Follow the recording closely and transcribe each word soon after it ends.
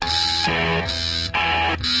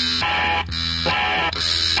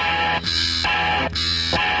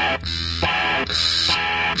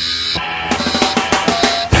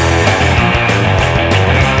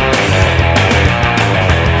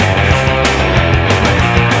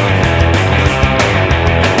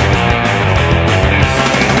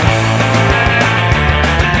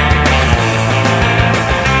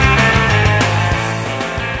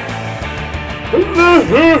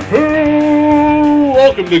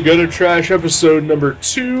Welcome to Gutter Trash, episode number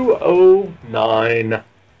 209.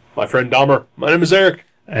 My friend Dahmer. My name is Eric.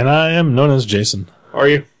 And I am known as Jason. Are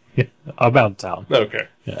you? Yeah, about town. Okay.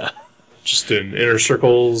 Yeah. Just in inner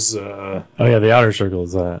circles. Oh yeah, the outer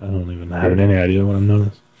circles. I don't even have any idea what I'm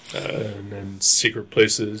known as. And then secret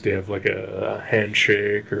places. Do you have like a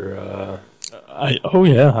handshake or Oh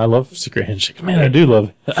yeah, I love secret handshakes. Man, I do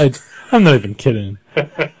love it. I'm not even kidding.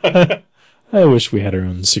 I wish we had our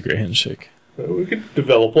own secret handshake. we could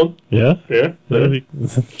develop one. Yeah? Yeah. That'd be,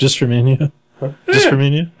 just for me and you? Huh? Just Yeah. for me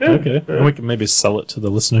and you? Yeah. Okay. And we can maybe sell it to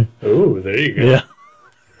the listener. Oh, there you go. Yeah.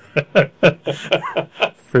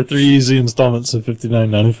 For 3 easy installments of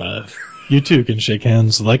 $59.95. You too can shake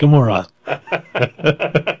hands like a moron.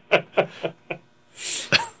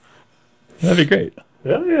 That'd be great.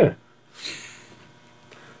 Oh, yeah.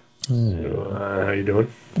 So, how you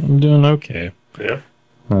doing? I'm doing okay. Yeah.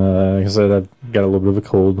 Like I said, I've got a little bit of a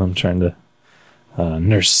cold. I'm trying to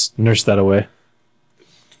nurse that away.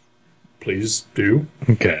 Please do.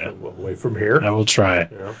 Okay. Away from here. I will try.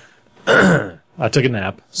 Yeah. I took a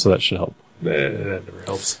nap, so that should help. That never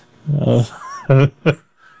helps.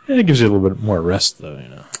 It gives you a little bit more rest, though, you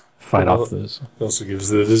know. Fight off those. It also gives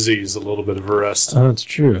the disease a little bit of a rest. Oh, that's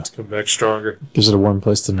true. Come back stronger. Gives it a warm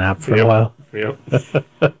place to nap for Yep. a while. Yep.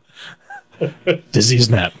 Disease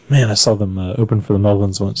nap. Man, I saw them open for the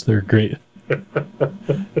Melvins once. They were great.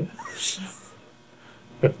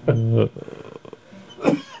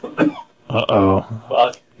 Uh-oh.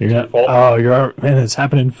 Fuck. You're not, fault. oh, you're man, it's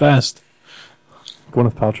happening fast.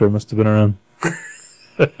 Gwyneth Paltrow must have been around.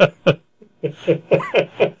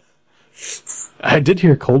 I did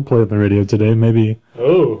hear Coldplay on the radio today. Maybe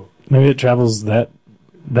it travels that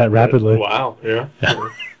rapidly. Wow. Yeah.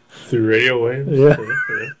 Through radio waves. Yeah.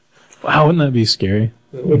 Wow, wouldn't that be scary?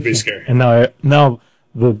 That would be scary. And now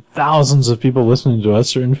the thousands of people listening to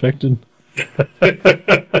us are infected.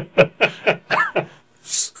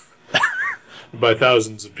 By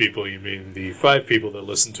thousands of people, you mean the 5 people that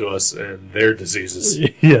listen to us and their diseases.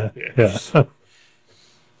 Yeah.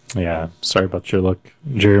 Yeah. Sorry about your luck,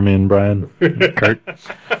 Jeremy and Brian. Kurt.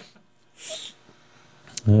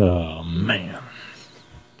 Oh, man.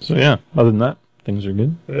 So, yeah, other than that, things are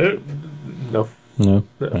good? No. No.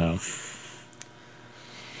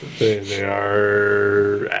 They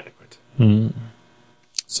are adequate.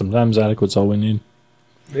 Sometimes adequate's all we need.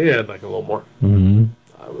 Yeah, I'd like a little more. Mm-hmm.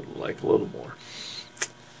 I would like a little more.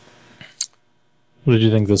 What did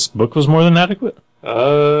you think? This book was more than adequate?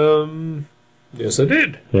 Yes, I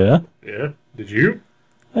did. Yeah? Yeah. Did you?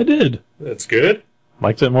 I did. That's good.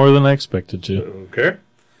 Liked it more than I expected to. Okay.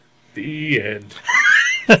 The end.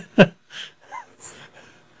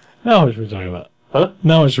 Now what should we talk about? Huh?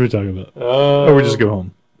 Now what should we talk about? Or we just go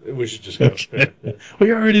home? We should just go. Okay. Well,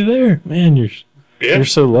 you're already there. Man, you're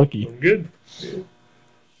so lucky. I'm good.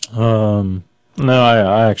 No,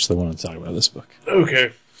 I actually want to talk about this book.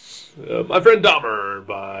 Okay. My Friend Dahmer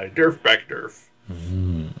by Derf Backderf.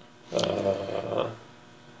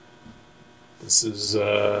 This is,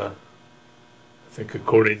 I think,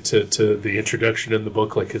 according to the introduction in the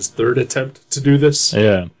book, like his 3rd attempt to do this.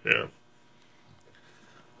 Yeah. Yeah.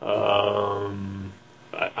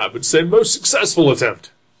 I would say most successful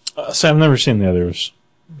attempt. So I've never seen the others.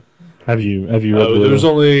 Have you read the... There's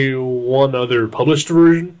only one other published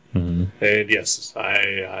version. Mm-hmm. And yes,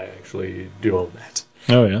 I actually do own that.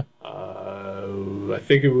 Oh, yeah? I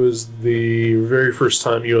think it was the very first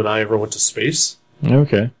time you and I ever went to space.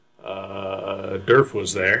 Okay. Derf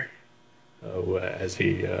was there, as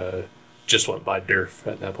he just went by Derf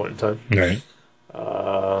at that point in time. Right.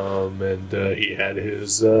 And he had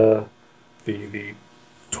his the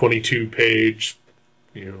 22-page,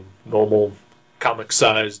 normal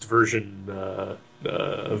comic-sized version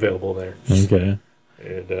available there. Okay.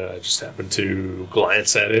 And I just happened to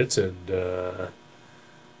glance at it, and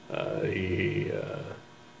he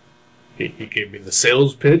gave me the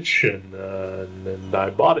sales pitch, and I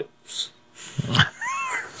bought it.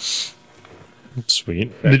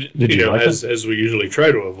 Sweet. Did you like it? As we usually try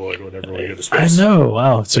to avoid whenever we go to space. I know.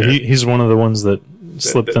 Wow. So Yeah. he's one of the ones that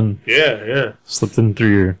slipped in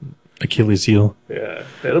through your Achilles heel. Yeah.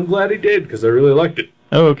 And I'm glad he did, because I really liked it.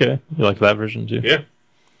 Oh, okay. You like that version too? Yeah.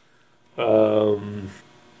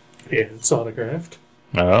 Yeah, it's autographed.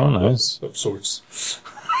 Oh, nice. Of sorts.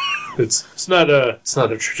 It's not a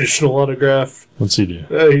traditional autograph. What's he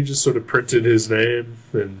do? He just sort of printed his name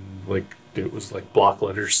and like it was like block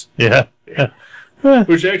letters, Yeah.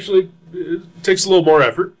 which actually takes a little more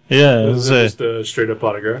effort Yeah, than it's just a straight up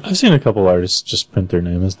autograph. I've seen a couple artists just print their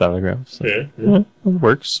name as the autograph. So. Yeah, Yeah, it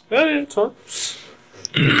works. yeah, it's fun.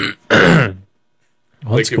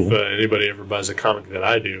 Well, that's Like cool. if anybody ever buys a comic that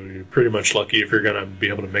I do, you're pretty much lucky if you're gonna be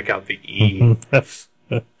able to make out the E.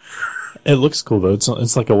 It looks cool though.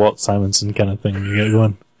 It's like a Walt Simonson kind of thing. You get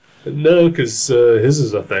going. No, because his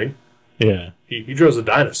is a thing. Yeah. He draws a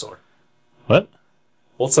dinosaur. What?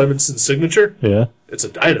 Walt Simonson's signature? Yeah. It's a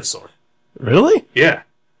dinosaur. Really? Yeah.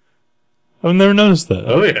 I've never noticed that.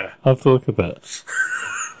 Oh yeah. I'll have to look at that.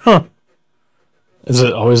 Huh. Is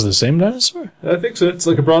it always the same dinosaur? I think so. It's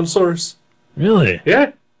like a brontosaurus. Really?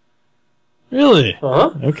 Yeah. Really? Uh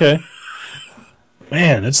huh. Okay.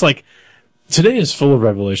 Man, it's like today is full of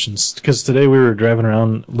revelations because today we were driving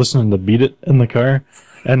around listening to Beat It in the car,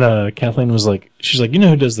 and Kathleen was like, she's like, you know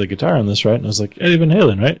who does the guitar on this, right? And I was like, Eddie Van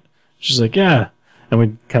Halen, right? She's like, yeah. And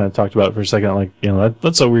we kind of talked about it for a second, like, you know,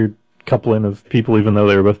 that's a weird coupling of people, even though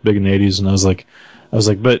they were both big in the '80s. And I was like,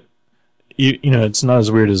 but you know, it's not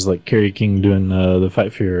as weird as like Kerry King doing the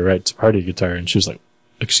Fight for Your Right to Party guitar. And she was like,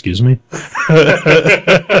 excuse me.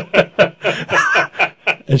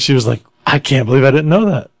 And she was like, I can't believe I didn't know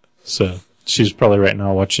that. So she's probably right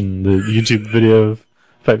now watching the YouTube video of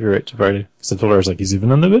Fight for Your Right to Party. Because I told her, I was like, he's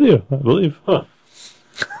even in the video, I believe. Huh.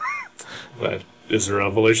 That is a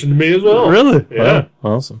revelation to me as well. Really? Yeah.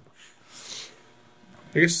 Wow. Awesome.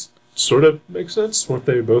 I guess sort of makes sense. Weren't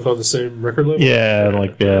they both on the same record label? Yeah,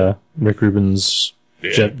 like, Rick Rubin's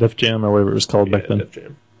Yeah. Def Jam or whatever it was called back then. Def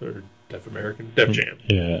Jam. Or Def American. Def Jam.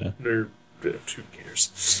 Yeah. Or who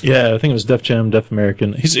cares? Yeah, I think it was Def Jam, Def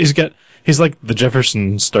American. He's like the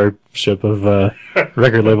Jefferson Starship of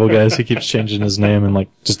record label guys. He keeps changing his name and like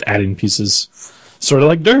just adding pieces, sort of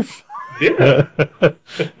like Durf. Yeah.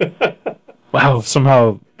 Wow,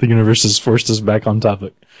 somehow the universe has forced us back on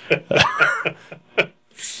topic.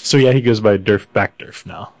 So yeah, he goes by Durf Back Durf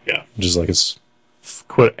now, Yeah. which is like his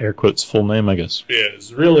air quotes full name, I guess. Yeah,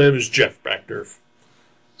 his real name is Jeff Backdurf.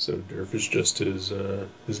 So Durf is just his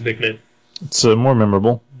nickname. It's more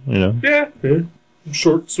memorable, you know. Yeah.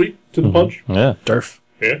 Short, sweet, to the punch. Yeah, Durf.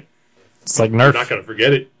 Yeah. It's like You're Nerf. not going to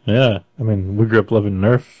forget it. Yeah, I mean, we grew up loving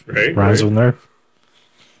Nerf. Right, Rhymes right. with Nerf.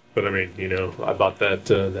 But I mean, you know, I bought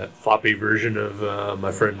that floppy version of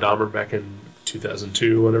my friend Dahmer back in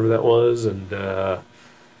 2002, whatever that was, and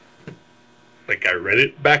like I read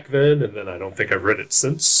it back then, and then I don't think I've read it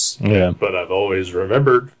since. Yeah, But I've always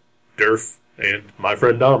remembered Durf and my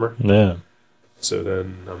friend Dahmer. yeah. So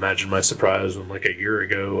then imagine my surprise when like a year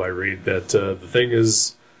ago I read that the thing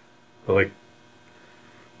is like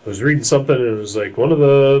I was reading something and it was like one of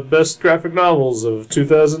the best graphic novels of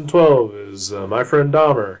 2012 is My Friend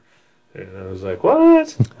Dahmer. And I was like,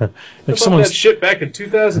 what? I If bought that shit back in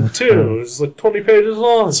 2002. It was like 20 pages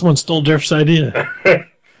long. someone stole Durf's idea.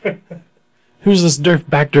 Who's this Durf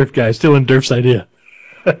Back Durf guy stealing Durf's idea?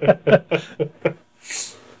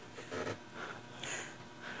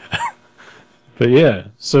 But yeah,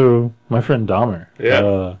 so my friend Dahmer.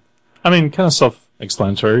 Yeah. I mean, kind of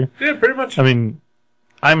self-explanatory. Yeah, pretty much. I mean,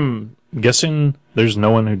 I'm guessing there's no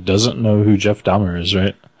one who doesn't know who Jeff Dahmer is,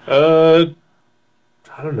 right? I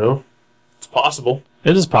don't know. It's possible.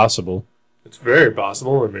 It is possible. It's very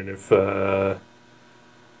possible. I mean, if,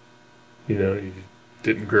 you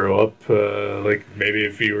didn't grow up, like maybe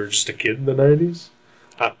if you were just a kid in the 90s.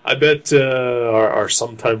 I bet our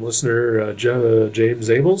sometime listener, James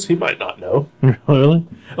Abels, he might not know. Really?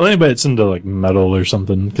 Well, anybody that's into like metal or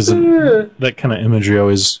something, because that kind of imagery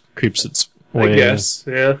always creeps its way. I guess,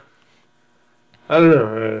 yeah. I don't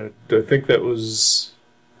know. I think that was...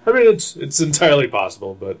 I mean, it's entirely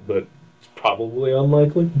possible, but it's probably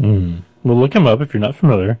unlikely. Well, look him up if you're not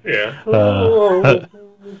familiar. Yeah.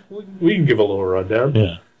 We can give a little rundown.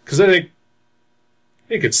 Yeah. Because I think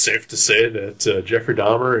it's safe to say that Jeffrey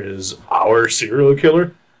Dahmer is our serial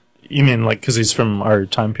killer. You mean like because he's from our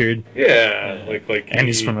time period? Yeah, like And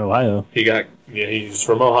he's from Ohio. He's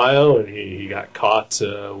from Ohio, and he got caught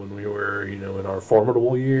when we were, in our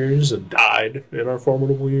formidable years, and died in our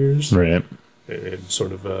formidable years. Right. And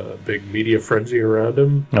sort of a big media frenzy around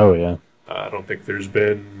him. Oh, yeah. I don't think there's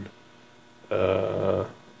been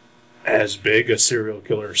as big a serial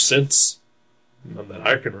killer since, none that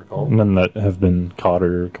I can recall. None that have been caught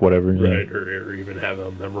or whatever. Yeah. Right, or even have a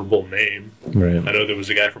memorable name. Right. I know there was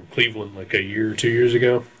a guy from Cleveland like a year or 2 years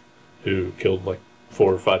ago who killed like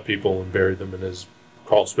 4 or 5 people and buried them in his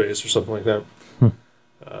crawl space or something like that.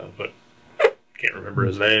 But Can't remember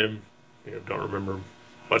his name. Don't remember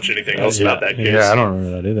much anything else yeah, about that case. Yeah, I don't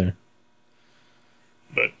remember that either.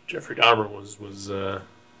 But Jeffrey Dahmer was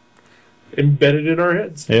embedded in our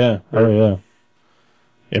heads. Yeah. Oh, yeah.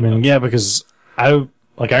 I mean, yeah, because I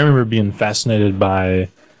remember being fascinated by,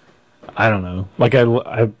 I don't know, like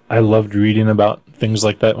I loved reading about things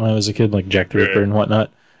like that when I was a kid, like Jack the Ripper and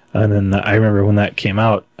whatnot. And then I remember when that came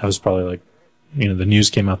out, I was probably like, the news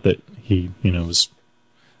came out that he, was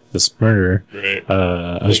this murderer. Right.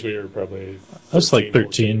 I was like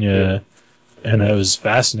 13, yeah. And it was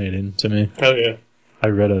fascinating to me. Oh yeah. I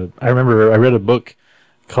remember I read a book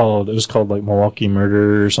called like Milwaukee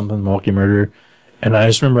Murder or something, Milwaukee Murder. And I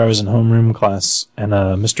just remember I was in homeroom class and,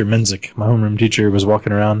 Mr. Menzik, my homeroom teacher, was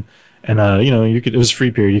walking around and, it was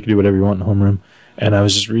free period. You could do whatever you want in homeroom. And I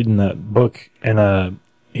was just reading that book and,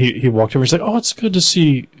 he walked over. He's like, "Oh, it's good to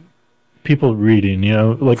see people reading,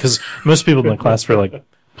 like, cause most people in the class were like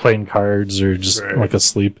playing cards or just like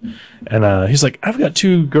asleep." And, he's like, "I've got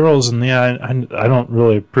 2 girls and yeah, I don't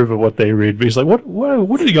really approve of what they read." But he's like,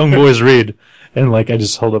 what do young boys read? And like, I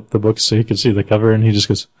just held up the book so he could see the cover and he just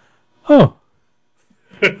goes, "Oh."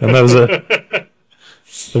 And that was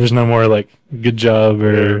there was no more like, "Good job,"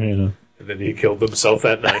 or, And then he killed himself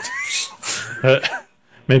that night.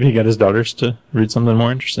 Maybe he got his daughters to read something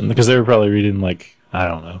more interesting because they were probably reading like, I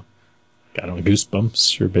don't know,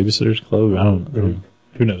 Goosebumps or Babysitter's Club. I don't know.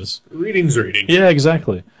 Who knows? Reading's reading. Yeah,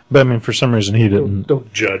 exactly. But I mean, for some reason he didn't.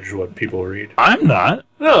 Don't judge what people read. I'm not.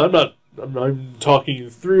 No, I'm not. I'm talking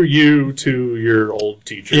through you to your old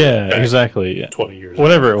teacher. Yeah, exactly. Yeah. 20 years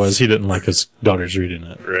Whatever it was, he didn't like his daughters reading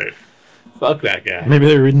it. Right. Fuck that guy. Maybe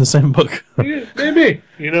they were reading the same book. Yeah, maybe.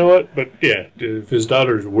 You know what? But yeah, if his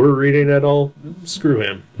daughters were reading at all, screw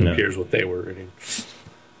him. Who cares what they were reading?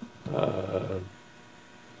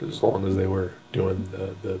 As long as they were doing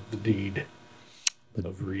the deed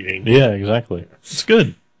of reading. Yeah, exactly. It's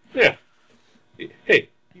good. Yeah. Hey,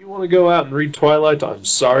 you want to go out and read Twilight? I'm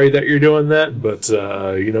sorry that you're doing that, but,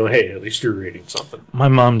 hey, at least you're reading something. My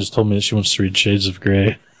mom just told me that she wants to read Shades of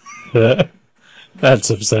Grey. That's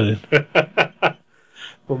upsetting.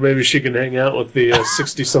 Well, maybe she can hang out with the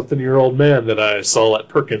 60-something-year-old man that I saw at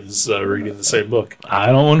Perkins reading the same book. I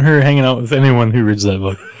don't want her hanging out with anyone who reads that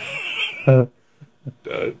book.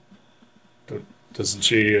 Doesn't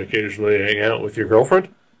she occasionally hang out with your girlfriend?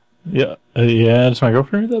 Yeah. Yeah, does my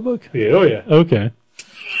girlfriend read that book? Yeah, oh yeah. Okay.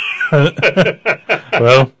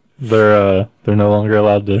 Well, they're no longer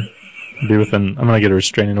allowed to be within. I'm gonna get a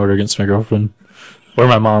restraining order against my girlfriend or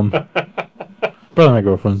my mom. Probably my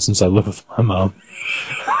girlfriend, since I live with my mom.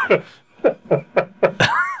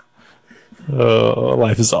 Oh,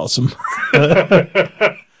 life is awesome.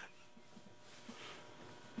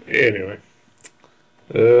 Anyway,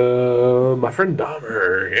 my friend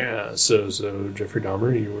Dahmer, yeah. So Jeffrey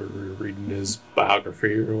Dahmer, you were reading his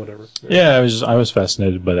biography or whatever. Yeah, I was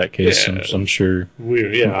fascinated by that case. Yeah. I'm sure. I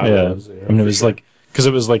was. Yeah, I mean, it was like, because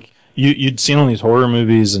it was like you'd seen all these horror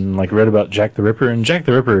movies and like read about Jack the Ripper, and Jack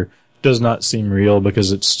the Ripper does not seem real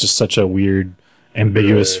because it's just such a weird,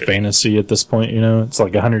 ambiguous fantasy at this point. It's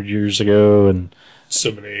like 100 years ago, and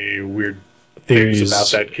so many weird theories things about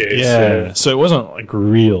that case. Yeah, so it wasn't like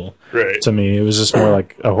real to me. It was just more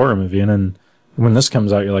like a horror movie. And then when this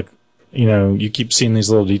comes out, you're like, you keep seeing these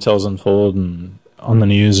little details unfold and on the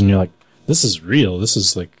news, and you're like, this is real. This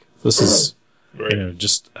is this is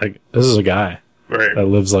a guy that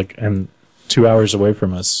lives like 2 hours away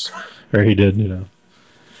from us, or he did.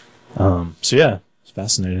 So yeah, it's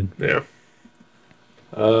fascinating. Yeah.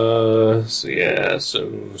 So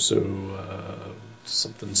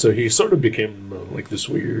he sort of became like this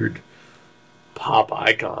weird pop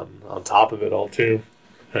icon on top of it all too.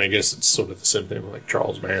 And I guess it's sort of the same thing with like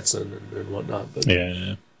Charles Manson and whatnot. But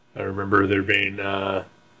yeah. I remember there being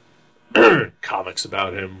comics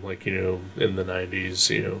about him, like in the 90s,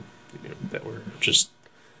 that were just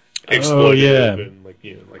exploitive and like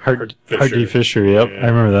Hardy Fisher. Yep, yeah, I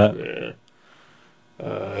remember that.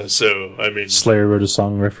 Yeah. So I mean, Slayer wrote a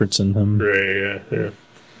song referencing him. Right. Yeah.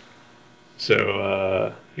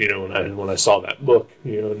 So when I saw that book,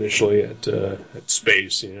 initially at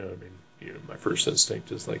Space, my first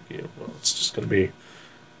instinct is like, well, it's just going to be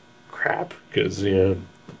crap because the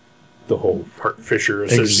whole Hart Fisher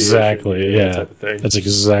association, exactly, yeah, type of thing. That's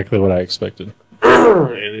exactly what I expected.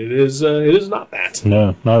 And it is not that.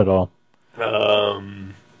 No, not at all.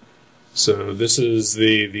 So this is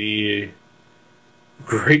the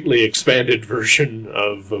greatly expanded version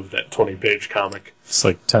of that 20-page comic. It's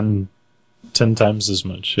like 10 times as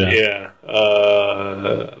much. Yeah.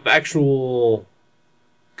 Yeah. Actual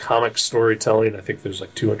comic storytelling, I think there's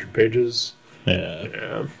like 200 pages.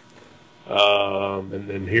 Yeah. And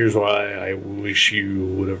then here's why I wish you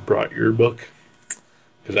would have brought your book.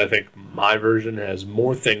 Because I think my version has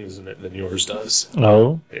more things in it than yours does.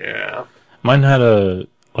 Oh? Yeah. Mine had a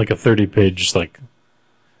 30-page, like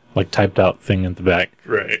typed out thing at the back.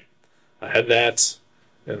 Right. I had that,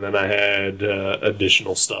 and then I had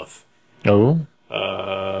additional stuff. Oh?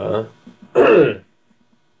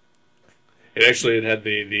 It had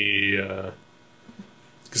the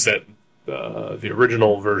because the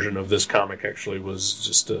original version of this comic actually was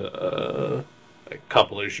just a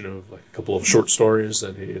compilation of like a couple of short stories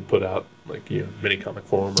that he had put out mini comic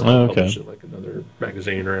form or published in like another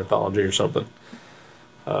magazine or anthology or something.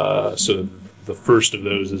 So the first of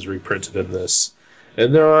those is reprinted in this,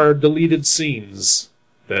 and there are deleted scenes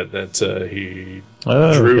that he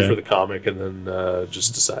drew for the comic and then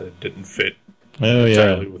just decided didn't fit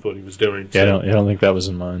entirely with what he was doing. Yeah, so, I don't think that was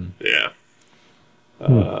in mine. Yeah.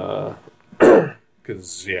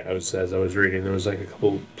 Because as I was reading, there was like a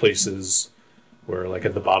couple places where, like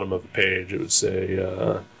at the bottom of the page, it would say,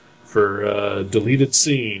 for deleted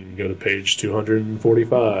scene, go to page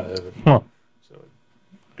 245. Huh. So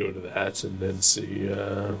I'd go to that and then see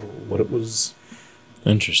what it was.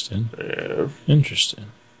 Interesting. Yeah. Interesting.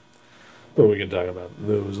 But we can talk about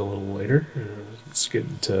those a little later. Let's get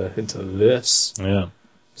into this. Yeah.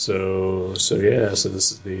 So this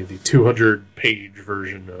is the 200-page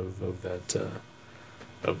version of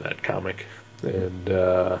that comic, and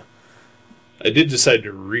I did decide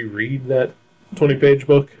to reread that 20-page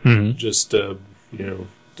book just to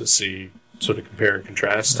see, sort of compare and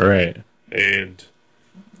contrast. Right. And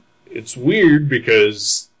it's weird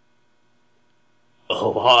because a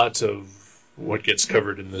lot of what gets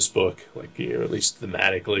covered in this book, at least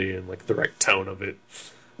thematically and like the right tone of it,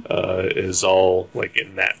 is all like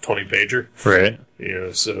in that 20-pager. Right.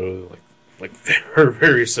 So like they're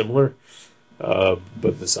very similar.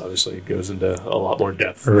 But this obviously goes into a lot more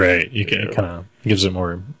depth. Right. You can kind of gives it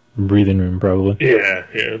more breathing room, probably. Yeah.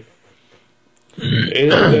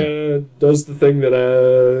 And does the thing that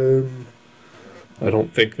I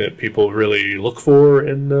don't think that people really look for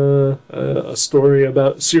in a story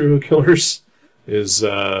about serial killers is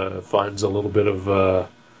finds a little bit of a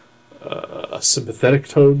sympathetic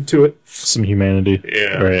tone to it. Some humanity.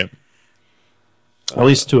 Yeah. Right. At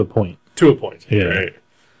least to a point. To a point. Yeah. Right.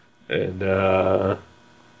 And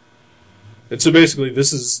so basically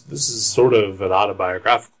this is sort of an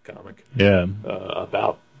autobiographical comic. Yeah.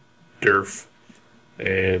 About Durf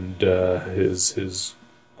and his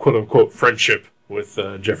quote unquote friendship with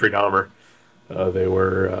Jeffrey Dahmer. They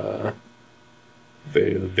were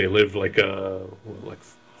they lived like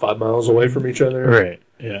 5 miles away from each other. Right.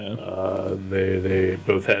 Yeah. They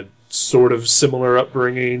both had sort of similar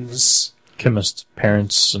upbringings. Chemist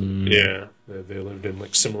parents and yeah, they lived in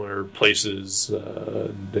like similar places,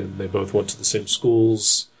 and they both went to the same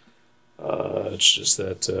schools. It's just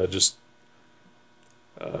that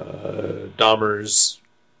Dahmer's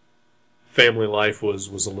family life was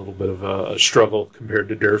a little bit of a struggle compared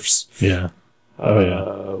to Durf's. Yeah.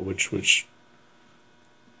 Which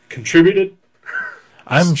contributed.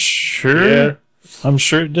 I'm sure. Yeah. I'm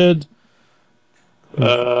sure it did.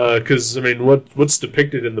 Because I mean, what's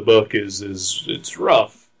depicted in the book is it's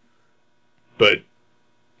rough, but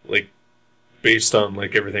like based on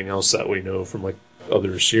like everything else that we know from like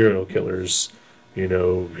other serial killers, he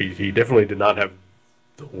definitely did not have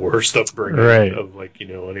the worst upbringing of like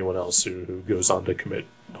anyone else who goes on to commit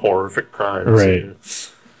horrific crimes. Right.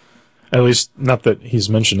 At least not that he's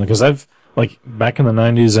mentioned, because I've like back in the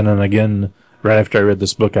 90s and then again right after I read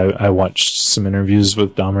this book, I watched some interviews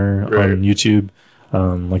with Dahmer on YouTube.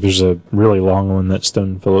 Like there's a really long one that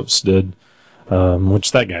Stone Phillips did,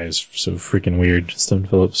 which that guy is so freaking weird, Stone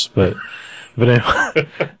Phillips. But anyway,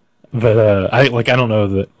 I don't know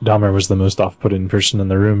that Dahmer was the most off-putting person in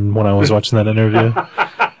the room when I was watching that interview.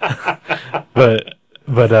 but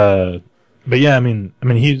yeah, I mean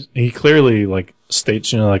he clearly like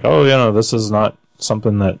states, like, oh yeah, no, this is not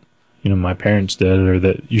something that my parents did, or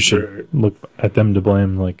that you should look at them to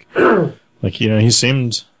blame. Like he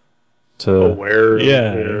seemed to aware.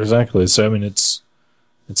 Yeah, exactly. So I mean, it's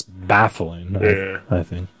baffling. I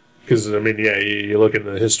think because I mean, you look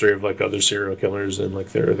into the history of like other serial killers and like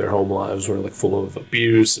their home lives were like full of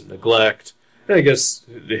abuse and neglect. And I guess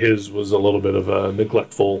his was a little bit of a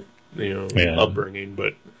neglectful, upbringing,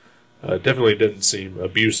 but definitely didn't seem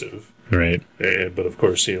abusive. Right. But of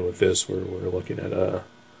course, with this, we're looking at a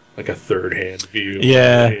third-hand view.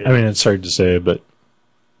 Yeah, I mean, it's hard to say, but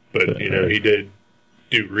he did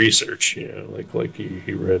do research. Like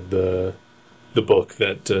he read the book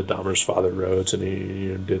that Dahmer's father wrote, and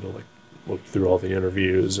he did looked through all the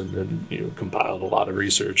interviews and then, compiled a lot of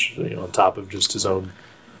research, on top of just his own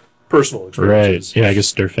personal experiences. Right. Yeah, I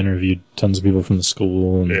guess Durf interviewed tons of people from the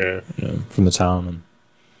school and Yeah. from the town.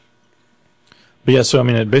 But yeah, so I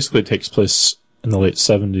mean, it basically takes place in the late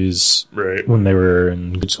 70s, Right. when they were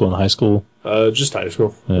in good school and high school. Just high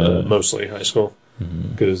school. Mostly high school.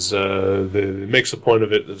 Because it makes a point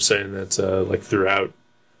of it of saying that, like, throughout,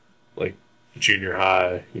 like, junior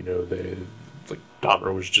high, like,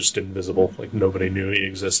 Dahmer was just invisible. Like, nobody knew he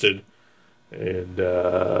existed. And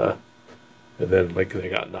then, like, they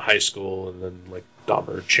got into high school, and then, like,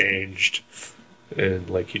 Dahmer changed. And,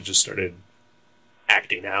 like, he just started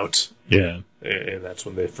acting out. Yeah. And that's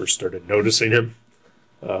when they first started noticing him.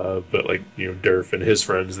 But, like, Durf and his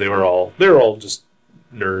friends, they were all just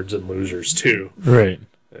nerds and losers, too. Right.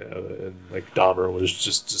 And, like, Dahmer was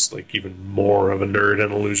just, like, even more of a nerd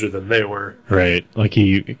and a loser than they were. Right. Like,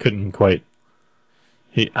 he couldn't quite...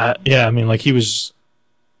 I mean, like, he was...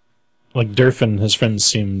 Like, Durf and his friends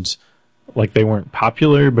seemed like they weren't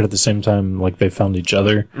popular, but at the same time, like, they found each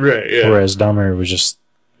other. Right, yeah. Whereas Dahmer was just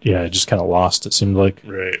kind of lost, it seemed like.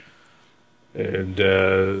 Right. And,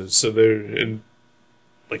 so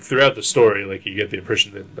like, throughout the story, like, you get the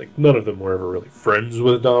impression that, like, none of them were ever really friends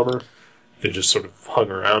with Dahmer. They just sort of hung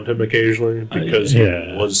around him occasionally because he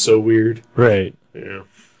was so weird. Right. Yeah.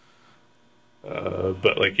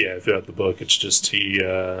 But, like, yeah, throughout the book, it's just he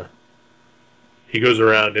goes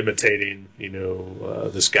around imitating,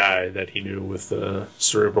 this guy that he knew with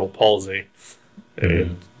cerebral palsy.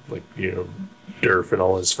 And, like, Durf and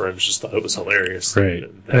all his friends just thought it was hilarious. Right.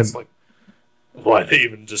 And that's, like, why they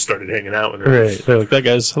even just started hanging out with him. Right. They're like, that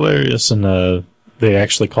guy's hilarious. And they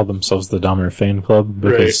actually called themselves the Dahmer Fan Club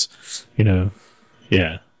because, yeah.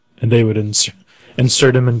 And they would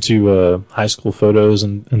insert him into high school photos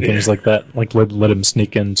and things like that. Like, let him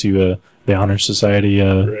sneak into the Honor Society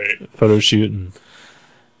photo shoot. And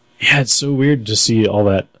yeah, it's so weird to see all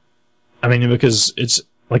that. I mean, because it's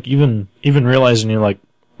like even realizing you're like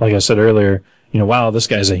I said earlier, wow, this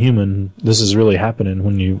guy's a human. This is really happening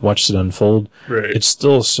when you watch it unfold. Right. It's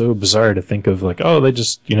still so bizarre to think of, like, oh, they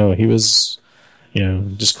just, he was,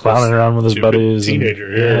 just clowning around with his buddies. Teenager,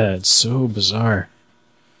 yeah, it's so bizarre.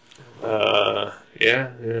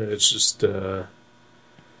 Yeah, it's just, and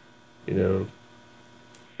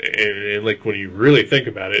like, when you really think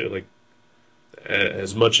about it, like,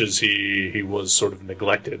 as much as he was sort of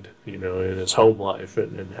neglected, in his home life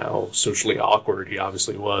and how socially awkward he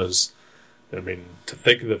obviously was, I mean, to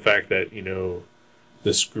think of the fact that,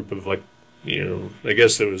 this group of, like, I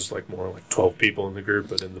guess there was, like, more like 12 people in the group,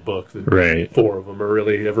 but in the book, 4 of them are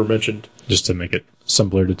really ever mentioned. Just to make it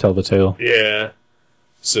simpler to tell the tale. Yeah.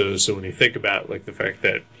 So when you think about, like, the fact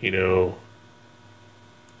that,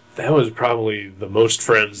 that was probably the most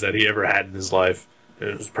friends that he ever had in his life, and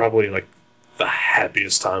it was probably, like, the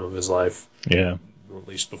happiest time of his life. Yeah. At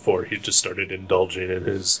least before he just started indulging in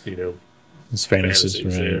his, his fantasies.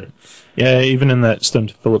 Right. Yeah, even in that Stone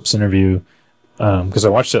Phillips interview, because I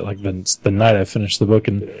watched it, like, the night I finished the book,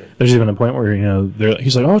 and there's even a point where,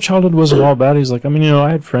 he's like, oh, childhood wasn't all bad. He's like, I mean,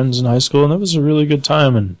 I had friends in high school, and that was a really good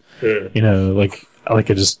time, and, I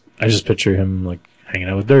just picture him, like, hanging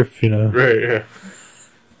out with Durf, Right, yeah.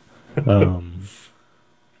 But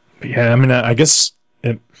yeah, I mean, I guess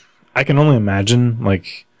I can only imagine,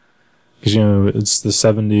 like, because, it's the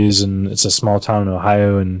 70s and it's a small town in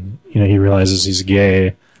Ohio, and, he realizes he's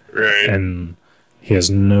gay. Right. And he has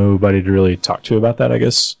nobody to really talk to about that, I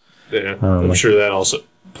guess. Yeah. I'm sure that also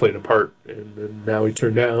played a part, and now he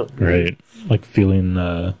turned out. Right. Like, feeling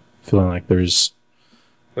like there's...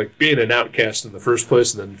 Like, being an outcast in the first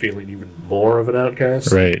place, and then feeling even more of an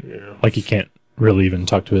outcast. Right. Like, he can't really even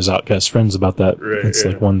talk to his outcast friends about that. Right, it's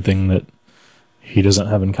like one thing that he doesn't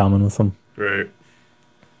have in common with them. Right.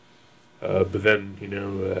 But then,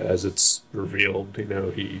 as it's revealed,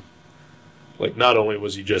 he, like, not only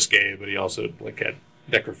was he just gay, but he also, like, had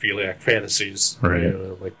necrophiliac fantasies. Right.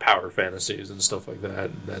 Like power fantasies and stuff like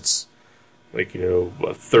that. And that's, like,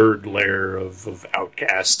 a third layer of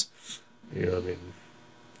outcast. I mean,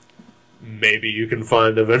 maybe you can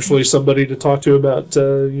find eventually somebody to talk to about,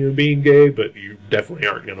 being gay, but you definitely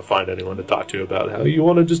aren't going to find anyone to talk to about how you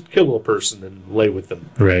want to just kill a person and lay with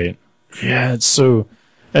them. Right. Yeah, that's so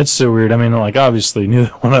weird. I mean, like, obviously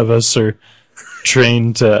neither one of us are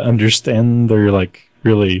trained to understand or, like,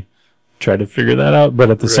 really try to figure that out,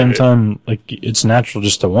 but at the same time, like, it's natural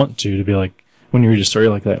just to want to be like, when you read a story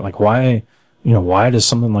like that, like, why does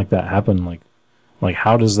something like that happen? Like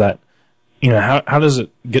how does that, how does it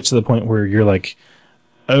get to the point where you're like,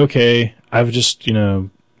 okay, I've just,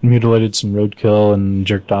 mutilated some roadkill and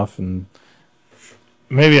jerked off, and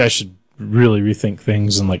maybe I should really rethink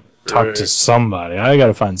things and, like, talk to somebody. I got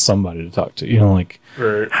to find somebody to talk to. You know, like,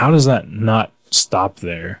 how does that not stop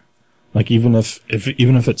there? Like, even if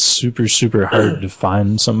it's super, super hard to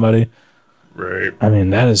find somebody. Right. I mean,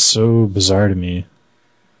 that is so bizarre to me.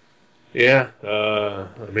 Yeah. I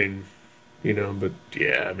mean, you know, but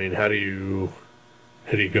yeah, I mean, how do you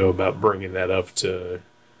go about bringing that up to,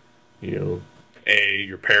 you know,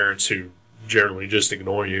 your parents who generally just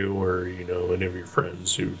ignore you, or, you know, any of your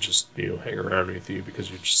friends who just, you know, hang around with you because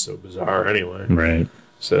you're just so bizarre anyway. Right.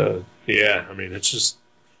 So, yeah, I mean, it's just...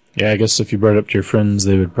 Yeah, I guess if you brought it up to your friends,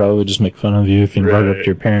 they would probably just make fun of you. If you brought it up to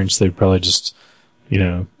your parents, they'd probably just, you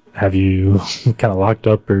know, have you kind of locked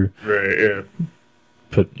up or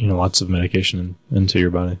put, you know, lots of medication into your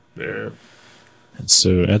body. Yeah. That's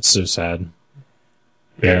so sad.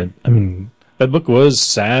 Yeah. I mean, that book was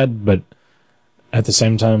sad, but at the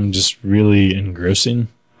same time, just really engrossing.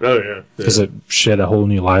 Oh, yeah. Because it shed a whole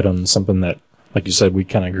new light on something that, like you said, we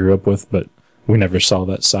kind of grew up with, but we never saw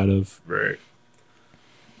that side of. Right.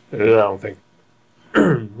 And I don't think,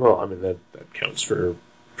 well, I mean, that counts for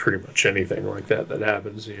pretty much anything like that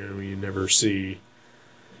happens. You know, you never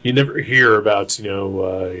hear about, you know,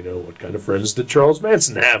 what kind of friends did Charles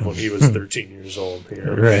Manson have when he was 13 years old. You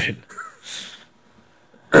know? Right.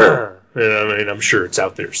 And I mean, I'm sure it's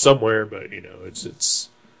out there somewhere, but, you know, it's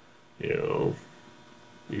you know,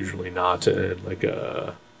 usually not in, like,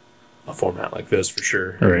 a format like this, for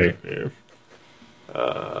sure. Right. Yeah.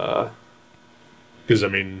 Because, I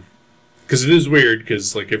mean, because it is weird,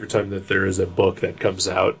 because, like, every time that there is a book that comes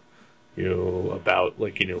out, you know, about,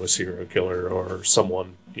 like, you know, a serial killer or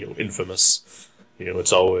someone, you know, infamous, you know,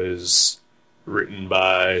 it's always written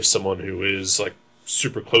by someone who is, like,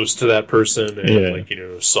 super close to that person and, like, you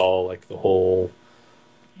know, saw, like, the whole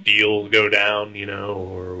deal go down, you know,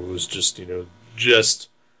 or was just, you know, just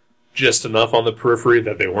enough on the periphery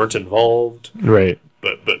that they weren't involved. Right.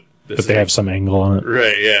 But they have some angle on it.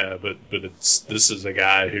 Right, yeah, but this is a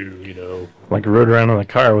guy who, you know... Like, rode around in a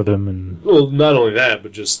car with him and... Well, not only that,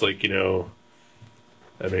 but just, like, you know...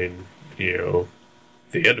 I mean, you know...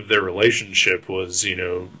 The end of their relationship was, you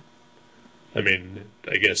know... I mean,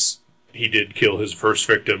 I guess he did kill his first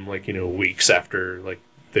victim, like, you know, weeks after, like,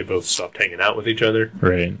 they both stopped hanging out with each other.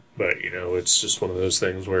 Right. But, you know, it's just one of those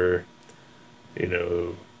things where, you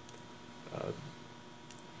know...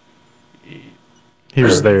 He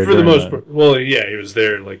was there for the most part. Well, yeah, he was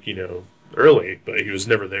there, like, you know, early, but he was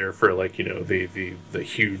never there for, like, you know, the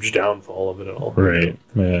huge downfall of it all. Right.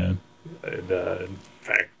 You know? Yeah. And in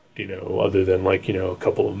fact, you know, other than, like, you know, a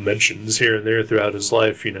couple of mentions here and there throughout his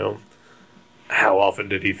life, you know, how often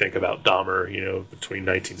did he think about Dahmer, you know, between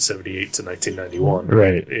 1978 to 1991?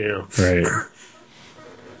 Right. You know? Right.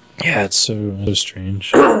 Yeah, it's so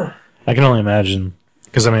strange. I can only imagine.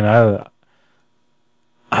 Because, I mean,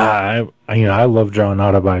 I love drawing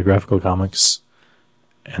autobiographical comics,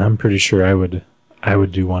 and I'm pretty sure I would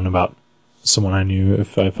do one about someone I knew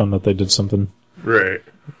if I found out they did something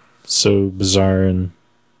so bizarre and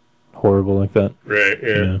horrible like that. Right. Yeah.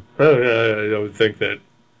 You know? Well, yeah, I would think that,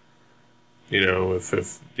 you know, if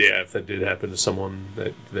that did happen to someone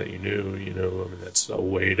that you knew, you know, I mean, that's a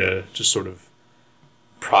way to just sort of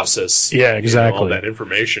process, exactly, all that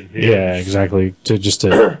information. Yeah, exactly.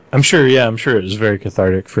 I'm sure it was very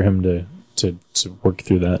cathartic for him to work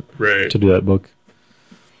through that, to do that book.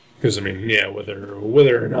 Because, I mean, yeah,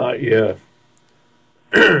 whether or not,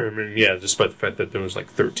 I mean, yeah, despite the fact that there was like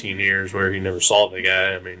 13 years where he never saw the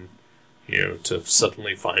guy, I mean, you know, to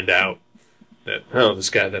suddenly find out that, oh,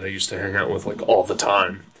 this guy that I used to hang out with, like, all the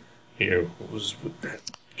time, you know, was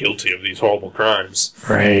guilty of these horrible crimes.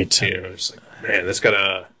 Right. You know, it's like, man, that's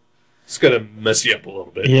gotta mess you up a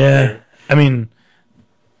little bit. Yeah. I mean,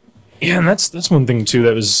 yeah, and that's one thing, too,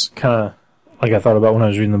 that was kind of, like, I thought about when I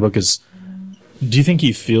was reading the book is, do you think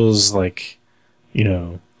he feels like, you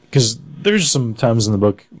know, because there's some times in the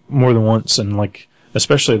book, more than once, and, like,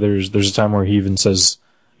 especially there's a time where he even says,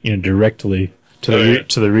 you know, directly to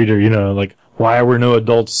the reader, you know, like, why were no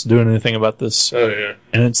adults doing anything about this? Oh, yeah.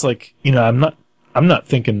 And it's like, you know, I'm not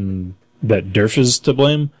thinking that Durf is to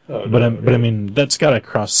blame, but I mean, that's got to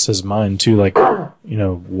cross his mind too. Like, you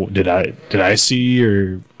know, did I see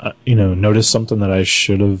or you know, notice something that I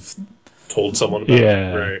should have told someone about?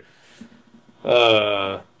 Yeah. Right.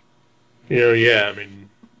 You know, yeah. I mean,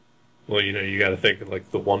 well, you know, you got to think of,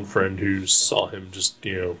 like, the one friend who saw him just,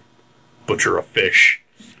 you know, butcher a fish.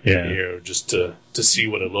 Yeah. You know, just to see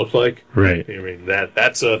what it looked like. Right. I mean,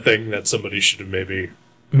 that's a thing that somebody should have maybe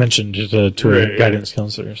mentioned to a guidance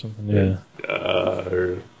counselor or something. Yeah.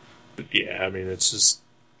 But yeah, I mean, it's just,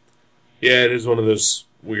 yeah, it is one of those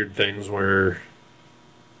weird things where,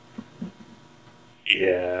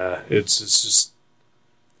 yeah, it's just,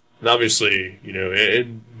 And obviously,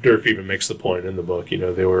 and Durf even makes the point in the book,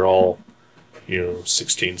 they were all,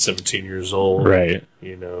 16, 17 years old. Right.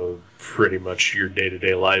 Pretty much your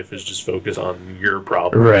day-to-day life is just focused on your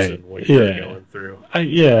problems Right. and what you're going through. I've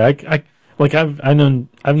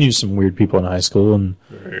knew some weird people in high school, and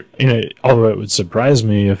Right. although it would surprise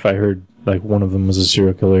me if I heard like one of them was a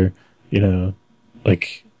serial killer, it's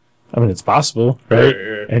possible, right?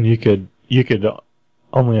 Right. And you could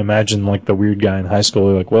only imagine like the weird guy in high school.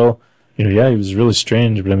 You're like, well, he was really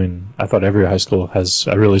strange, but I thought every high school has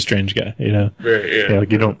a really strange guy, Right, yeah.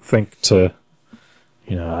 like you don't think to,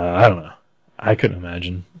 I don't know. I couldn't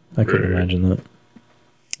imagine. I couldn't imagine that.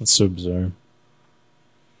 That's so bizarre.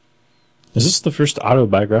 Is this the first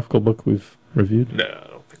autobiographical book we've reviewed? No, I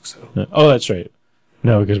don't think so. No. Oh, that's right.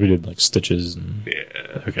 No, because we did like Stitches and...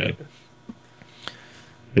 Yeah. Okay.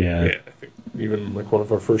 Yeah, I think even like one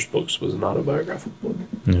of our first books was an autobiographical book.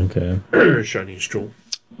 Okay. Chinese Jewel.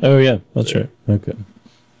 Oh, yeah, that's right. Okay.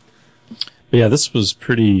 But yeah, this was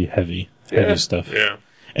pretty heavy stuff. Yeah.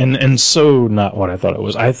 And so not what I thought it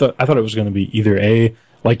was. I thought it was going to be either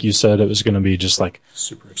like you said, it was going to be just like...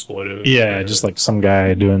 Super exploitive. Yeah, just like some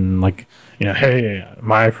guy doing like, hey,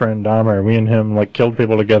 my friend Dahmer, we and him like killed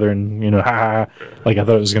people together and, ha. Like I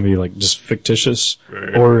thought it was going to be like just fictitious.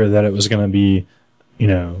 Right. Or that it was going to be,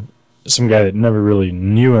 some guy that never really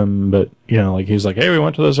knew him, but, like he was like, hey, we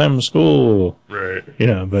went to the same school. Right.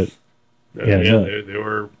 But... They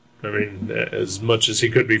were... as much as he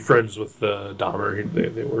could be friends with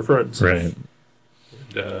Dahmer, they were friends. Right. And,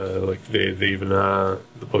 they even the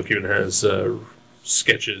book even has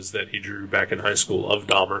sketches that he drew back in high school of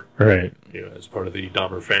Dahmer. Right. As part of the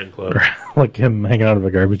Dahmer fan club. Like him hanging out of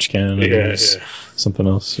a garbage can. Yeah. Something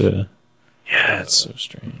else. Yeah. Yeah, it's so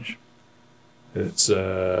strange. It's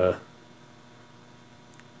I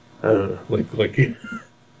don't know, like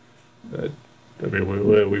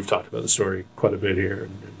we've talked about the story quite a bit here,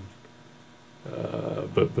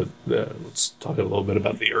 but let's talk a little bit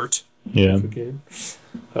about the Urt. Yeah. The game.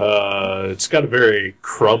 It's got a very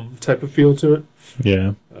Crumb type of feel to it.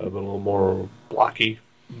 Yeah. But a little more blocky,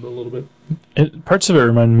 a little bit. Parts of it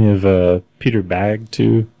remind me of Peter Bagg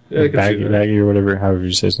too. Yeah, I can see that. Baggy or whatever, however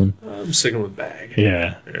you say his name. I'm sticking with Bag.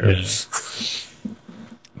 Yeah.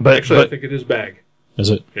 But actually, I think it is Bag. Is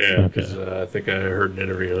it? Yeah, Okay. because I think I heard an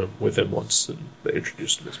interview with him once, and they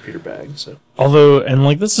introduced him as Peter Bag. So, Although, and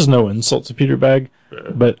like this is no insult to Peter Bagg, yeah.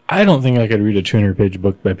 but I don't think I could read a 200-page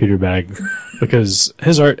book by Peter Bagg because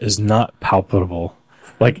his art is not palpable.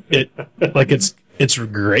 Like it's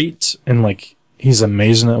great, and like he's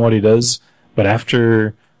amazing at what he does. But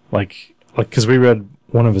after like because we read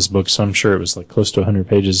one of his books, so I'm sure it was like close to 100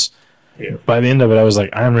 pages. Yeah. By the end of it, I was like,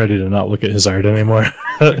 I'm ready to not look at his art anymore.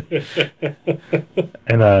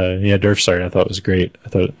 And Durf's art I thought was great. I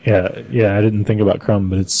thought, I didn't think about Crumb,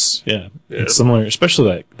 but it's similar,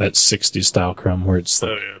 especially that 60s style Crumb where it's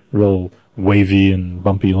like real wavy and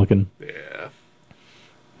bumpy looking. Yeah.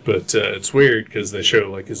 But it's weird because they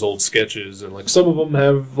show like his old sketches, and like some of them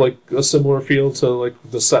have like a similar feel to like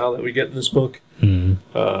the style that we get in this book. Mm-hmm.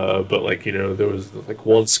 But like there was like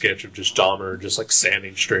one sketch of just Dahmer just like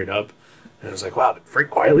standing straight up, and I was like, wow, did Frank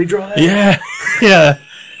Quietly draw that?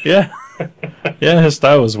 Yeah. His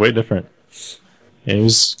style was way different. Yeah, he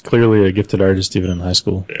was clearly a gifted artist even in high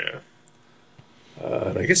school. Yeah.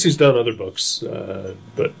 And I guess he's done other books,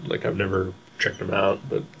 but like I've never checked him out.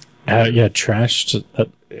 But Trashed.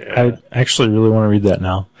 I actually really want to read that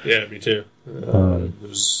now. Yeah, me too.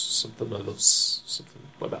 There's something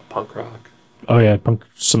about punk rock. Oh yeah,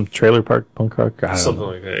 some trailer park punk rock. Something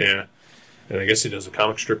like that. Yeah. And I guess he does a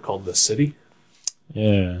comic strip called The City.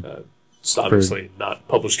 Yeah. It's obviously not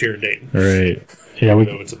published here in Dayton. Right. Yeah,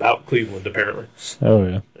 though it's about Cleveland, apparently. Oh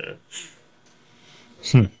yeah.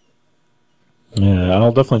 Yeah,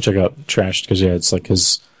 I'll definitely check out Trashed because it's like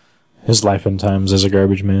his life and times as a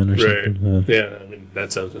garbage man or something. Yeah, I mean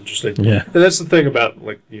that sounds interesting. Yeah, and that's the thing about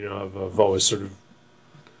like I've always sort of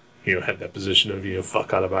had that position of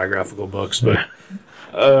fuck autobiographical books, but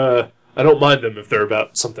I don't mind them if they're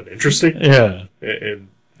about something interesting. Yeah, and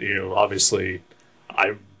obviously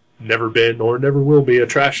I've never been or never will be a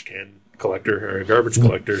trash can collector or a garbage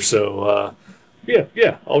collector, so.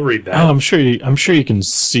 Yeah, I'll read that. Oh, I'm sure you can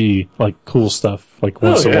see like cool stuff like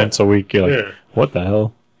once a week. You're like, what the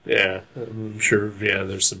hell? Yeah, I'm sure. Yeah,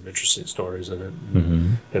 there's some interesting stories in it,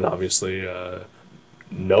 and obviously,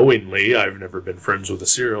 knowingly, I've never been friends with a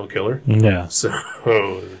serial killer. Yeah, so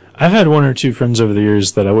I've had one or two friends over the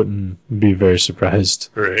years that I wouldn't be very surprised.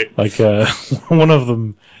 Right, like one of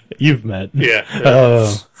them you've met. Yeah,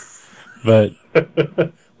 but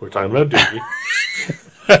we're talking about Doogie.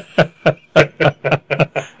 I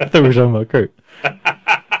thought we were talking about Kurt.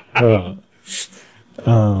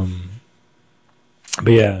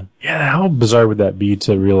 But yeah, how bizarre would that be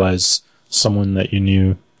to realize someone that you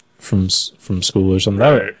knew from school or something?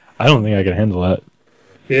 Right. I don't think I could handle that.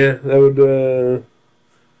 Yeah, that would.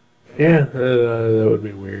 That would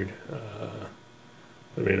be weird.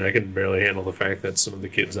 I mean, I can barely handle the fact that some of the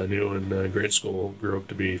kids I knew in grade school grew up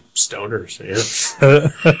to be stoners.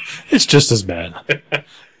 Yeah, It's just as bad. it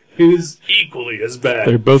is equally as bad.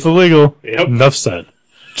 They're both illegal. Yep. Enough said.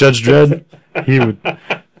 Judge Dredd,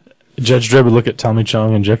 Judge Dredd would look at Tommy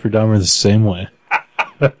Chong and Jeffrey Dahmer the same way.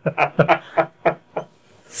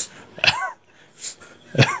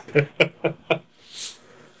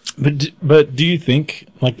 But do you think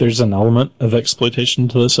like there's an element of exploitation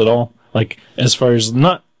to this at all? Like as far as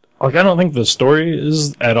not like I don't think the story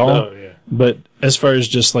is at all. Oh, yeah. But as far as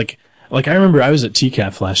just like I remember I was at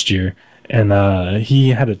TCAF last year and he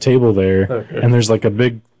had a table there and there's like a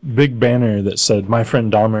big banner that said "My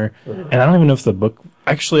Friend Dahmer," and I don't even know if the book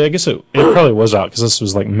actually I guess it probably was out because this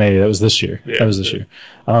was like May. That was this year. Yeah, that was this year.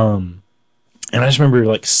 And I just remember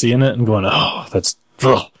like seeing it and going, "Oh, that's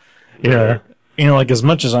ugh." You know, like as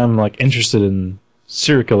much as I'm like interested in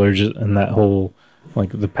serial killers and that whole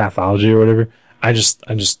like the pathology or whatever, I just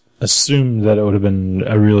assumed that it would have been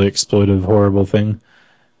a really exploitive, horrible thing.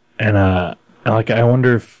 And like I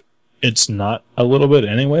wonder if it's not a little bit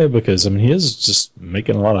anyway, because I mean he is just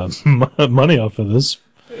making a lot of money off of this.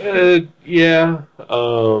 Yeah.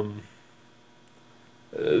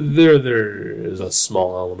 There is a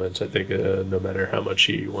small element, I think, no matter how much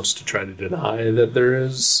he wants to try to deny that there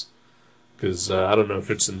is. Because I don't know if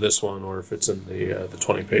it's in this one or if it's in the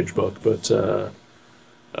 20-page book, but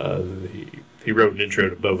he wrote an intro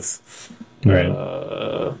to both. Right.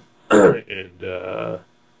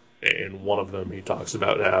 And one of them he talks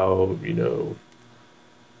about how,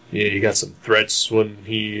 he got some threats when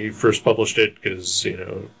he first published it because,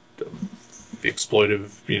 the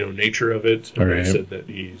exploitive, nature of it. Right. He said that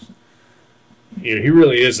he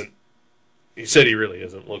really isn't. He said he really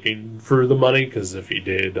isn't looking for the money, because if he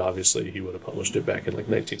did, obviously he would have published it back in,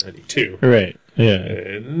 1992. Right, yeah.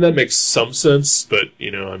 And that makes some sense, but,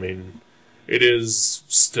 I mean, it is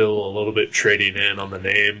still a little bit trading in on the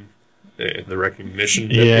name and the recognition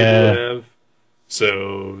that people have.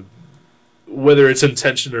 So, whether it's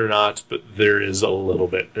intention or not, but there is a little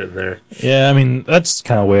bit in there. Yeah, I mean, that's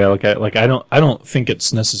kind of the way I look at it. I don't think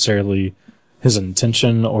it's necessarily his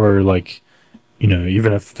intention or,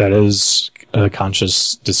 even if that is a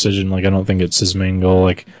conscious decision, I don't think it's his main goal.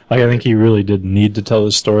 I think he really did need to tell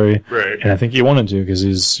this story. Right. And I think he wanted to, because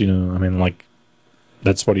he's,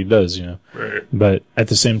 that's what he does, Right. But at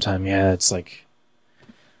the same time, yeah, it's I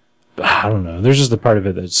don't know. There's just a part of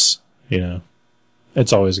it that's,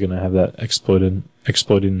 it's always going to have that exploiting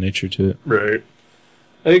nature to it. Right.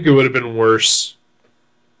 I think it would have been worse.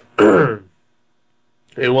 And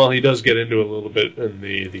while he does get into a little bit in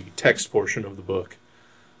the text portion of the book,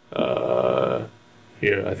 I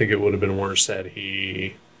think it would have been worse had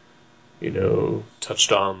he,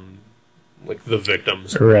 touched on the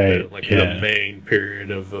victims, right? The main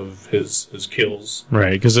period of his kills,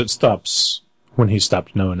 right? Because it stops when he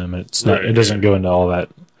stopped knowing him. It's not. Right, it doesn't go into all that.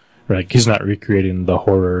 Right? He's not recreating the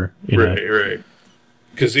horror. Right.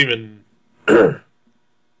 Because even in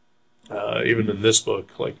this book,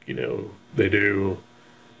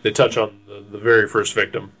 they touch on the very first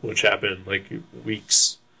victim, which happened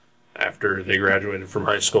weeks after they graduated from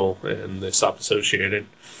high school and they stopped associating.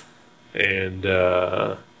 And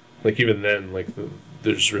even then,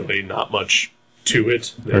 there's really not much to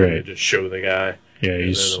it. They just show the guy,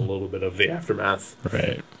 and then a little bit of the aftermath,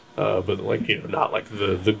 right? But not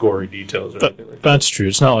the gory details or anything like that. That's true.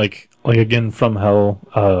 It's not like again, From Hell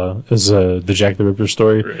is the Jack the Ripper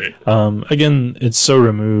story. Right. Again, it's so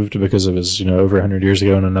removed because it was over 100 years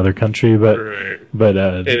ago in another country, but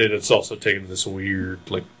and it's also taken this weird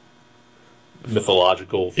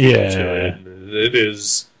mythological feel to it. It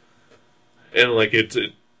is, and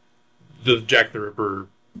the Jack the Ripper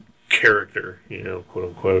character, quote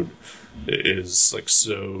unquote, is so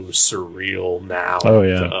surreal now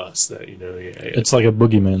to us that it's like a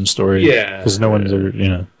boogeyman story. Yeah, because no one's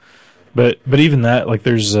ever But even that,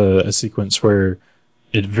 there's a sequence where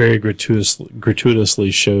it very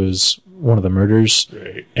gratuitously shows one of the murders,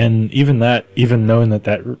 right. And even knowing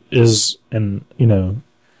that is a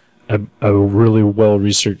really well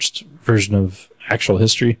researched version of actual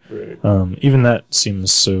history, right. Even that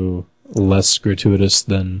seems so less gratuitous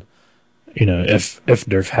than if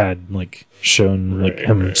Durf had shown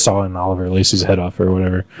him sawing Oliver Lacey's head off or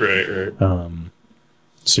whatever, right.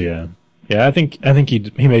 So yeah, I think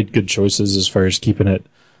he made good choices as far as keeping it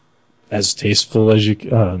as tasteful as you,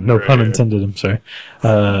 no Right. pun intended, I'm sorry,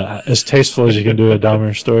 as tasteful as you can do a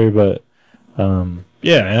Dahmer story, but,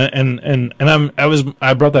 yeah,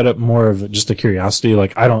 I brought that up more of just a curiosity,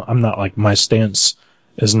 like, I'm not like, my stance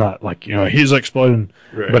is not like, he's exploiting,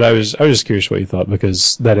 Right. but I was just curious what you thought,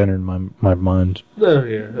 because that entered my mind. No,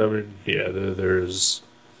 yeah. I mean, yeah.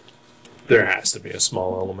 There has to be a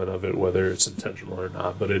small element of it, whether it's intentional or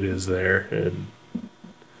not, but it is there, and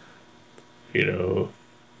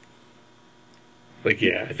like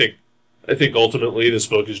yeah. I think ultimately this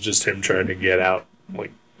book is just him trying to get out,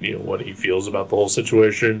 like what he feels about the whole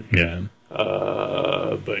situation. Yeah.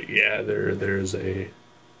 But yeah, there's a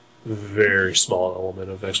very small element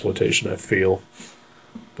of exploitation, I feel,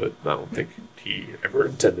 but I don't think he ever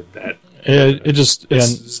intended that. Yeah, it just,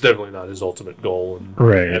 It's definitely not his ultimate goal in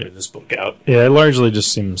Right. having this book out. yeah, it largely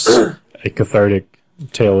just seems a cathartic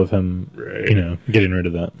tale of him, Right. getting rid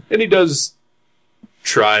of that. And he does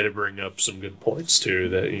try to bring up some good points too.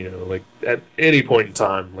 That like at any point in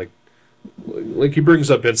time, like he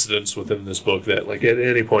brings up incidents within this book that, like, at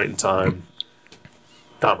any point in time,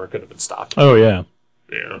 Dahmer could have been stopped. Oh, yeah.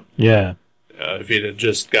 Yeah. Yeah. If he had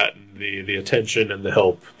just gotten the attention and the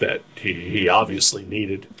help that he obviously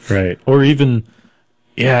needed. Right. Or even,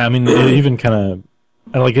 yeah, I mean, it even kind of,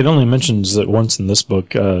 like, it only mentions it once in this book,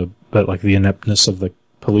 but, like, the ineptness of the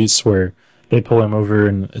police where they pull him over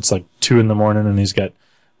and it's like 2 a.m. and he's got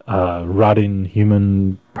rotting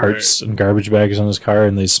human parts and garbage bags on his car,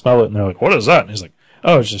 and they smell it and they're like, "What is that?" And he's like,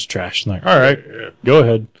 "Oh, it's just trash." And they're like, "All right, Yeah. go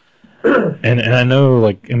ahead." And I know,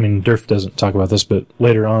 like, I mean, Durf doesn't talk about this, but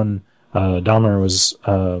later on, Dahmer was,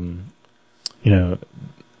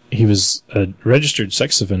 he was a registered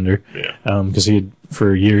sex offender. Yeah. Because he had,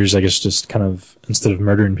 for years, I guess, just kind of, instead of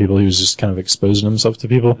murdering people, he was just kind of exposing himself to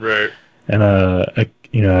people. Right. And, Like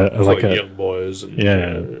young boys.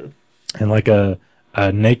 And, and like a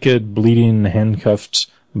naked, bleeding, handcuffed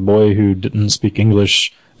boy who didn't speak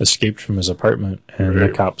English escaped from his apartment, and the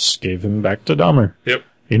Right. cops gave him back to Dahmer. Yep.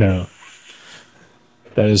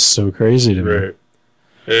 That is so crazy to me. Right.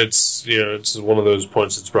 It's it's one of those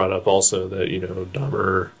points that's brought up also that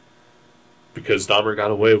because Dahmer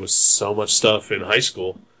got away with so much stuff in high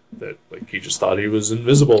school that, like, he just thought he was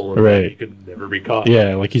invisible and Right. that he could never be caught.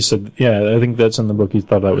 Yeah, like he said, I think that's in the book. He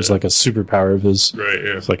thought that was like a superpower of his. Right.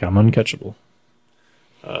 Yeah. It's like, I'm uncatchable.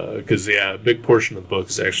 Because a big portion of the book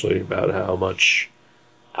is actually about how much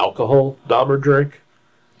alcohol Dahmer drank.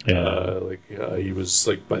 Yeah. He was,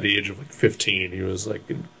 like, by the age of, like, 15, he was, like,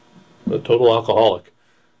 a total alcoholic,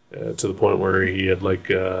 to the point where he had, like,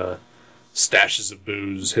 stashes of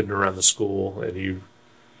booze hidden around the school, and he,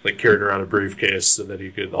 like, carried around a briefcase so that he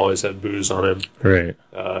could always have booze on him. Right.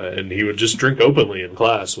 And he would just drink openly in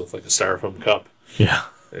class with, like, a styrofoam cup. Yeah.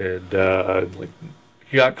 And, like,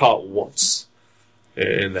 he got caught once.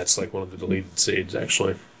 And that's, like, one of the deleted scenes,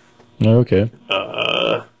 actually. Okay.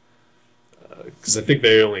 Because I think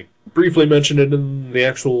they only briefly mentioned it in the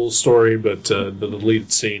actual story, but the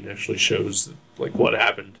deleted scene actually shows, like, what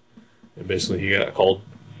happened. And basically, he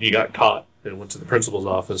got caught and went to the principal's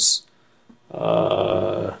office.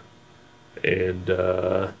 And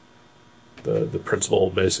the principal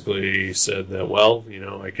basically said that, well,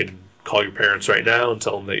 I can call your parents right now and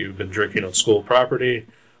tell them that you've been drinking on school property,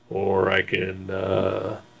 or I can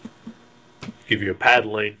give you a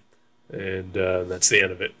paddling, and that's the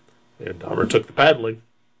end of it. And Dahmer took the paddling,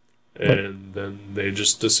 and then they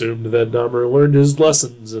just assumed that Dahmer learned his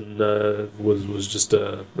lessons and was just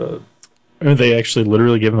a They actually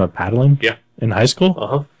literally give him a paddling? Yeah. In high school?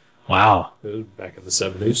 uh-huh. Wow. It was back in the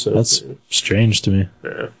 70s. So That's strange to me.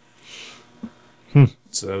 yeah. Hmm.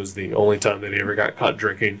 So that was the only time that he ever got caught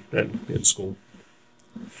drinking in school.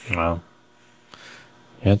 Wow.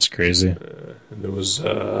 Yeah, it's crazy. And there was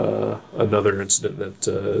another incident that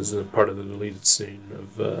is a part of the deleted scene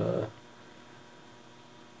of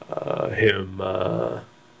him.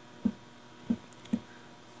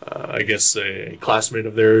 I guess a classmate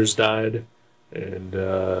of theirs died, and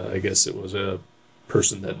I guess it was a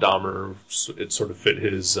person that Dahmer, it sort of fit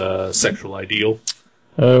his sexual ideal,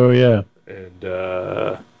 Oh, yeah.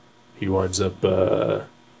 and he winds up at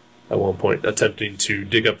one point attempting to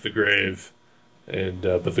dig up the grave, and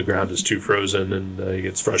but the ground is too frozen, and he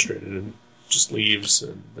gets frustrated and just leaves,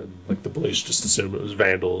 and then, like, the police just assume it was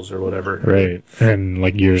vandals or whatever. Right. And,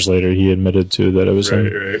 like, years later, he admitted to that it was him.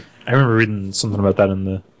 Right. I remember reading something about that in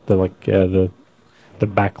the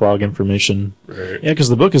backlog information. Right. Yeah, because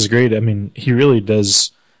the book is great. I mean, he really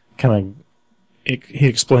does kind of, he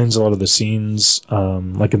explains a lot of the scenes,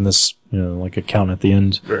 like in this, like account at the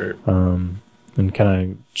end, Right. and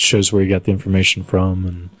kind of shows where he got the information from.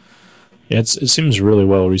 And yeah, it seems really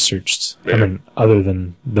well researched. Yeah. I mean, other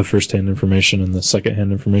than the first-hand information and the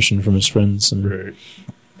second-hand information from his friends. And, Right.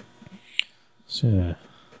 So, yeah.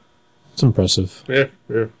 It's impressive. Yeah.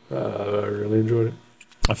 I really enjoyed it.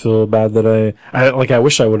 I feel bad that I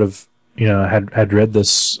wish I would have, had read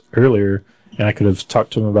this earlier, and I could have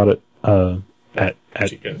talked to him about it, at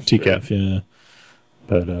TCAF, yeah.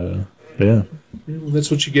 But, yeah. Well,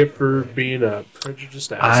 that's what you get for being a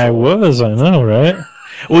prejudiced asshole. I know, right?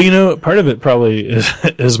 Well, part of it probably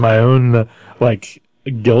is my own,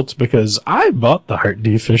 guilt, because I bought the Hart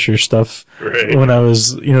D. Fisher stuff Right. when I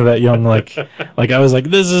was, that young, I was like,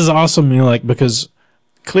 this is awesome, because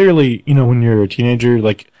clearly, when you're a teenager,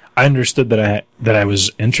 I understood that I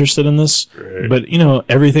was interested in this, Right. but,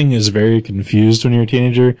 everything is very confused when you're a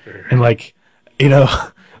teenager, and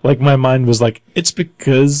my mind was like, it's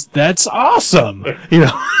because that's awesome,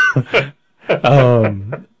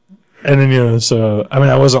 and then, so, I mean,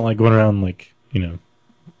 I wasn't I wasn't going around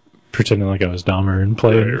pretending like I was Dahmer and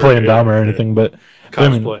playing Dahmer or anything, but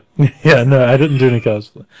Cosplay. yeah, no, I didn't do any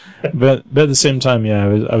cosplay. but at the same time, yeah,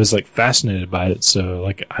 I was fascinated by it. So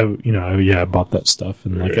I bought that stuff,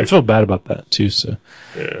 and I feel bad about that too. So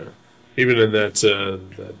Yeah. Even in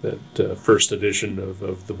that first edition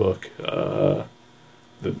of the book,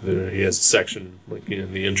 he has a section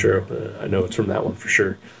in the intro. I know it's from that one for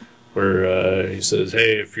sure, where he says,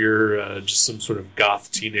 "Hey, if you're just some sort of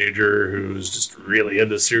goth teenager who's just really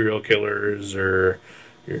into serial killers, or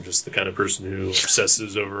you're just the kind of person who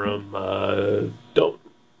obsesses over them, don't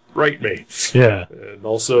write me." yeah, And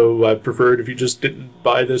also, I prefer it if you just didn't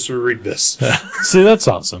buy this or read this. see, that's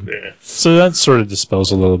awesome. Yeah. So that sort of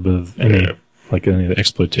dispels a little bit of any Yeah. any of the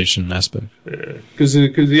exploitation aspect. Yeah, because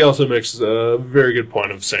he also makes a very good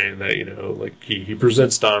point of saying that he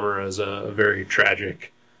presents Dahmer as a very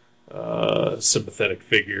tragic, sympathetic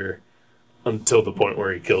figure until the point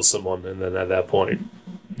where he kills someone, and then at that point,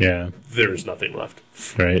 Yeah, there's nothing left.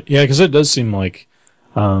 right. Yeah, because it does seem like,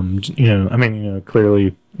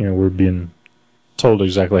 clearly, we're being told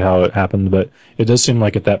exactly how it happened, but it does seem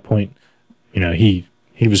like at that point,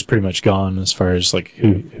 he was pretty much gone as far as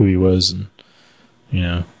who he was, and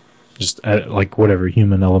just whatever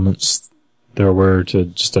human elements there were to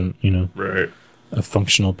just Right. a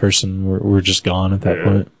functional person were just gone at that Yeah.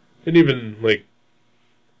 point. And even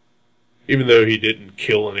though he didn't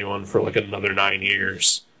kill anyone for another 9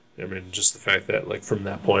 years, I mean, just the fact that from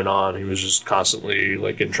that point on, he was just constantly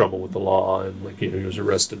in trouble with the law, and he was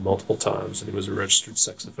arrested multiple times, and he was a registered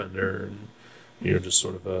sex offender, and just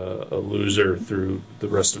sort of a loser through the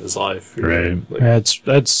rest of his life. Right. That's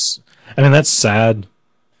sad.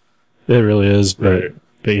 It really is, but Right.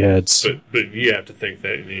 but yeah, it's But you have to think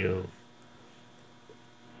that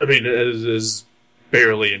I mean, as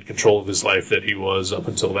barely in control of his life that he was up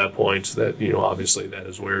until that point, that obviously that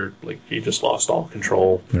is where he just lost all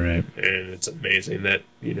control. right. And it's amazing that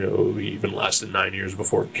he even lasted 9 years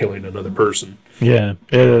before killing another person. Yeah,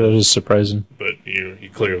 that is surprising. But he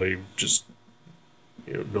clearly just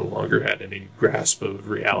no longer had any grasp of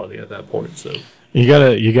reality at that point. So You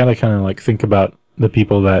gotta kind of think about the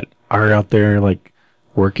people that are out there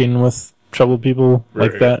working with troubled people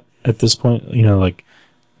like Right. that at this point.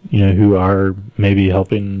 Who are maybe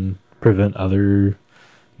helping prevent other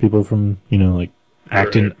people from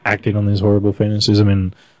acting on these horrible fantasies. I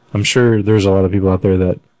mean, I'm sure there's a lot of people out there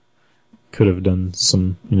that could have done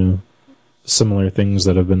some similar things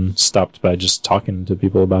that have been stopped by just talking to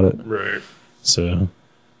people about it. right. So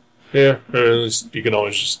Yeah, at least you can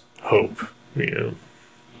always just hope,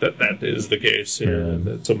 that is the case. Yeah.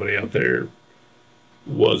 That somebody out there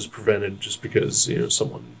was prevented just because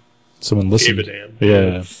someone someone gave listened. a damn.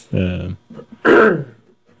 Yeah.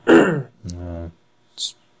 Yeah.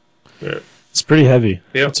 It's pretty heavy.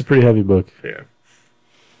 Yeah. It's a pretty heavy book. Yeah.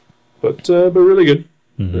 But really good,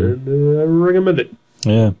 Mhm. and I recommend it.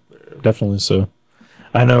 Yeah, definitely so.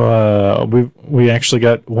 I know we actually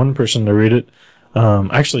got one person to read it.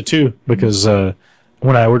 Actually two, because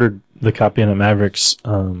when I ordered the copy in at Mavericks,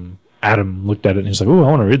 Adam looked at it and he's like, "Oh, I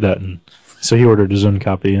want to read that," and so he ordered his own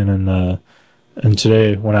copy. And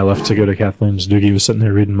today when I left to go to Kathleen's, Doogie was sitting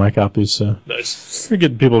there reading my copy. So Nice. we're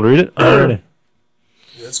getting people to read it already.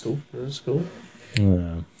 That's cool. That's cool.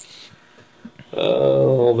 Yeah.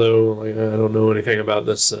 Although I don't know anything about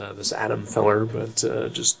this Adam feller, but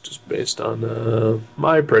just based on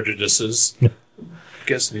my prejudices, I'm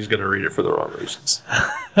guessing he's going to read it for the wrong reasons.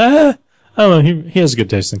 I don't know. He has good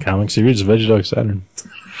taste in comics. He reads Veggie Dog Saturn.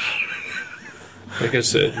 Like I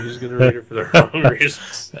said, he's going to read it for the wrong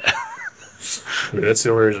reasons. I mean, that's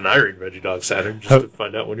the only reason I read Veggie Dog Saturn, just to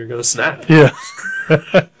find out when you're going to snap. Yeah.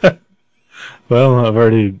 Well, I've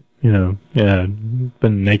already, been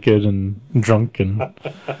naked and drunk and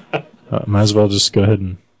Might as well just go ahead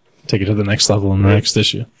and take it to the next level in the next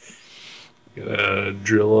issue.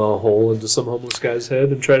 Drill a hole into some homeless guy's head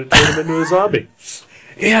and try to turn him into a zombie.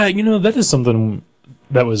 Yeah, that is something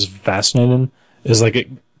that was fascinating. Is like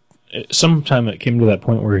sometime it came to that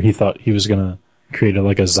point where he thought he was gonna create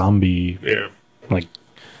a zombie, like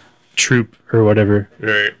troop or whatever.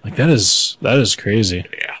 Right. Like that is crazy.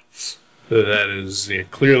 Yeah. That is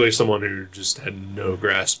clearly someone who just had no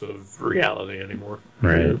grasp of reality anymore.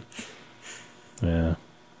 Right. Yeah.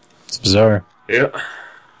 It's bizarre. Yeah.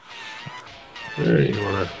 All right, you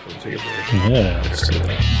wanna take a break? Yeah. Let's do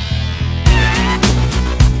that.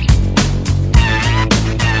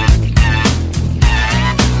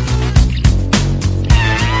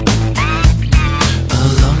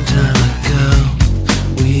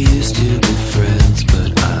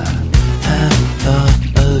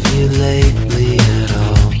 Lately at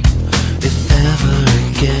all, if ever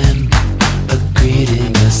again, a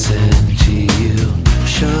greeting I send to you,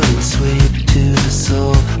 short and sweet to the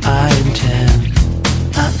soul I intend.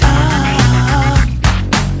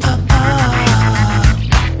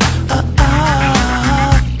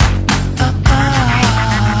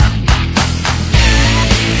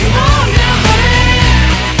 Come on now, honey,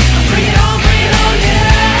 bring it on,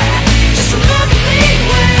 yeah. Just remember me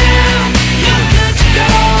when you're good to go.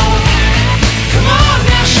 Come on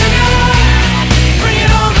now, sugar, bring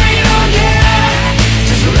it on, yeah.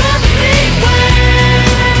 Just remember me when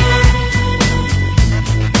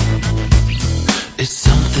it's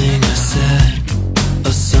something I said,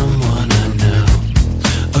 or someone I know,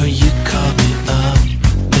 or you called me up,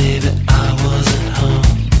 maybe I wasn't home.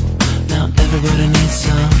 Now everybody needs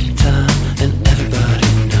some time, and everybody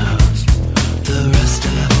knows the rest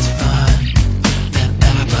of it's fine, and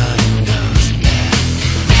everybody knows that.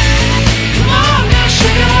 Come on now,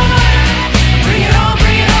 sugar, bring it on,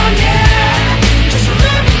 yeah. Just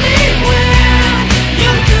remember me when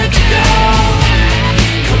you're good to go.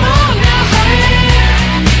 Come on now, honey,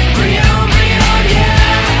 bring it on, yeah.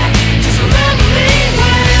 Just remember me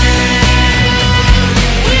when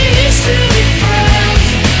we used to be friends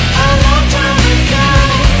a long time ago.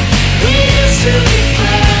 We used to be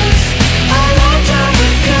friends a long time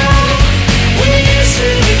ago. We used to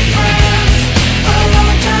be friends a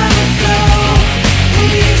long time ago. We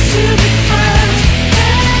used to be friends.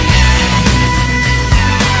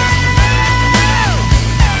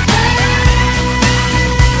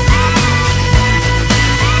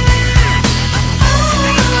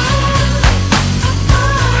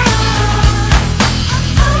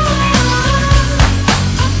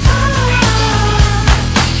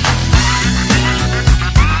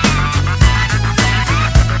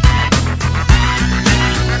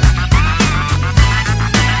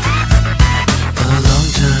 A long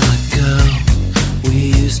time ago, we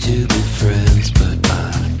used to be friends, but I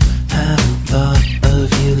haven't thought of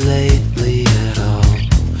you lately at all.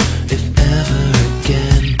 If ever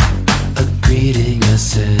again, a greeting I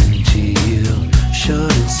send to you,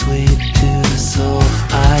 short and sweet to the soul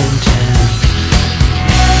I intend.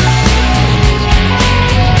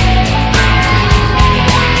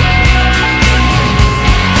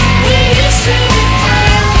 We used to be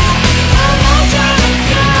friends a long time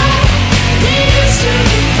ago. We used to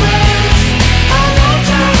be friends a long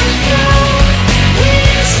time ago. We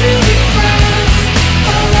used to be friends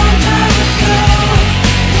a long time ago.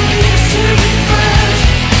 We used to be friends.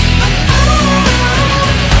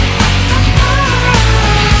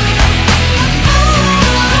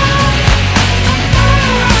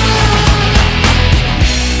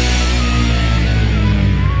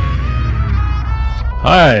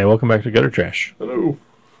 Hi, welcome back to Gutter Trash. Hello.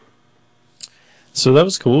 So that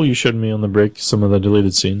was cool. You showed me on the break some of the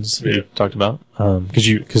deleted scenes that you talked about.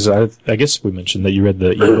 Because I guess we mentioned that you read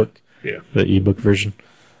the ebook. Yeah. The ebook version.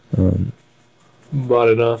 Bought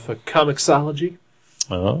it off of Comixology.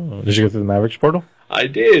 Oh, did you go through the Mavericks portal? I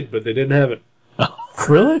did, but they didn't have it. Oh,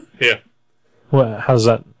 really? Yeah. What? How's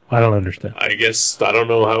that? I don't understand. I guess I don't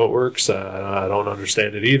know how it works. I don't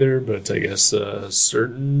understand it either, but I guess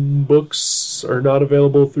certain books are not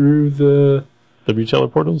available through the... The retailer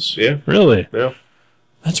portals? Yeah. Really? Yeah.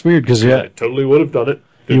 That's weird, because I totally would have done it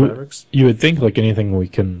through Mavericks. You would think like anything we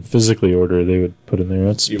can physically order, they would put in there.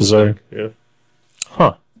 That's bizarre. Yeah.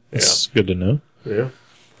 Huh. That's good to know. Yeah.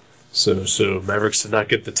 So Mavericks did not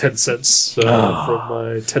get the 10 cents from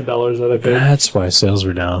my $10 that I paid. That's why sales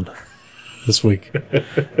were down this week.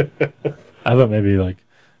 I thought maybe like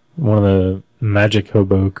one of the Magic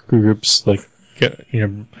Hobo groups, like,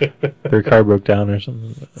 their car broke down or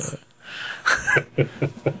something.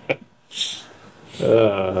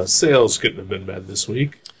 Sales couldn't have been bad this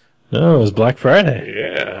week. No, it was Black Friday.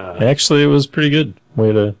 Yeah. Actually, it was pretty good.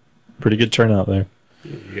 Way to pretty good turnout there.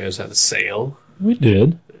 You guys had a sale. We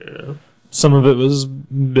did. Yeah. Some of it was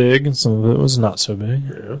big, and some of it was not so big.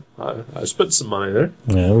 Yeah. I spent some money there.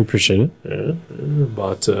 Yeah, we appreciate it. Yeah.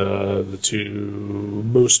 Bought the two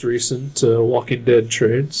most recent Walking Dead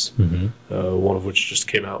trades. Mm-hmm. One of which just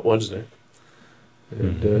came out Wednesday.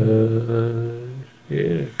 And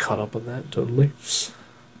yeah, caught up on that totally.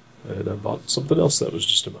 And I bought something else that was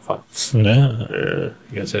just in my file. Yeah. You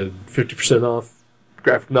guys had 50% off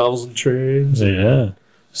graphic novels and trades. Yeah.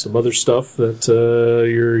 Some other stuff that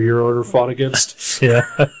your owner fought against. Yeah.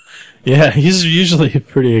 Yeah, he's usually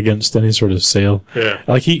pretty against any sort of sale. Yeah.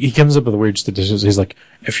 Like, he comes up with weird statistics. He's like,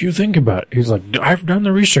 if you think about it, he's like, I've done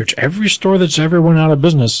the research. Every store that's ever went out of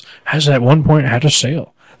business has at one point had a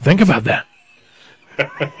sale. Think about that.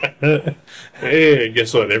 Hey, and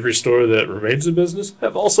guess what? Every store that remains in business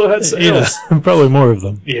have also had sales. Yeah, probably more of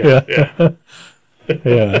them. Yeah.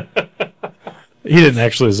 Yeah. He didn't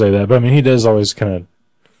actually say that, but I mean, he does always kind of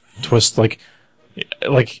twist, like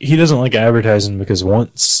he doesn't like advertising because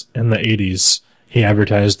once in the 80s, he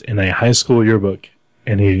advertised in a high school yearbook,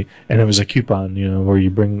 and it was a coupon, where you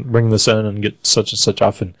bring this in and get such and such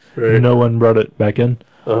off, and Right. no one brought it back in.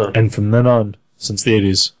 Uh-huh. And from then on, since the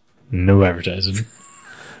 80s, no advertising.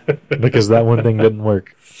 Because that one thing didn't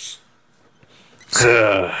work.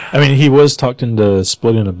 I mean, he was talked into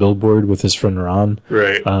splitting a billboard with his friend Ron.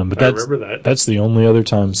 Right. But I remember that. That's the only other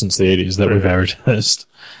time since the 80s that we've Right. advertised.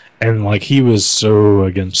 And, he was so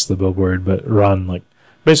against the billboard, but Ron,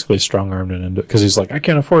 basically strong-armed it into it. Because he's like, I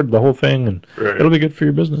can't afford the whole thing, and Right. it'll be good for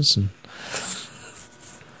your business. And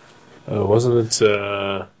Wasn't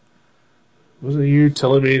you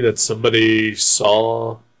telling me that somebody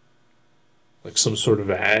saw some sort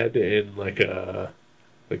of ad in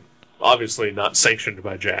obviously not sanctioned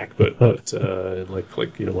by Jack, but in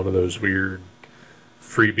one of those weird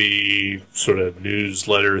freebie sort of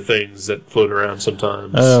newsletter things that float around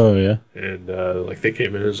sometimes. Oh, yeah. And they came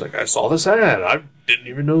in and was like, I saw this ad. I didn't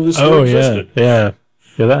even know this Oh, existed. yeah.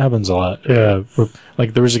 Yeah, that happens a lot. Yeah.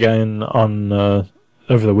 There was a guy on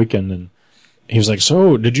over the weekend, and he was like,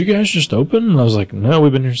 so, did you guys just open? And I was like, no,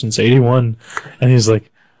 we've been here since 81. And he's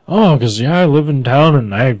like, oh, because, I live in town,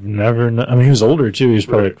 and I've never I mean, he was older, too. He was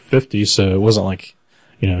probably Right. 50, so it wasn't like,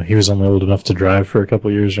 he was only old enough to drive for a couple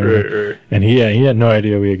of years. Or anything. Right. And he had no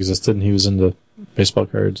idea we existed, and he was into baseball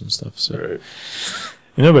cards and stuff. So Right.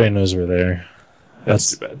 nobody knows we're there.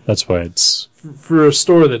 That's too bad. That's why it's... For a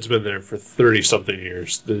store that's been there for 30-something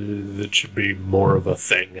years, that should be more of a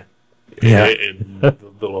thing in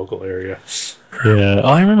the local area. Yeah.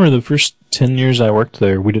 I remember the first 10 years I worked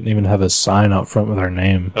there, we didn't even have a sign out front with our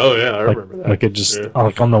name. Oh, yeah, I remember that. It just, Yeah.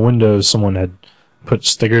 on the windows, someone had put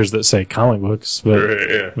stickers that say comic books, but Right,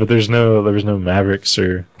 yeah. but there was no Mavericks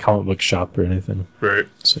or comic book shop or anything. Right.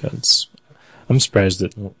 So I'm surprised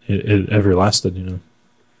that it ever lasted, Yeah.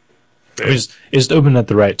 It just opened at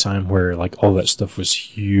the right time where, all that stuff was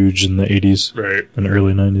huge in the 80s Right. and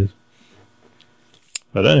early 90s.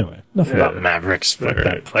 But anyway, enough Yeah. about Mavericks. Fuck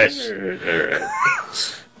that place.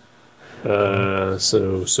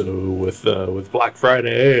 So with Black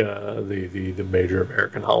Friday, the major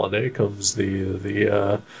American holiday, comes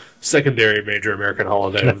the secondary major American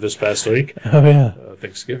holiday of this past week, Oh, yeah.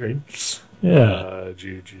 Thanksgiving. Yeah. Did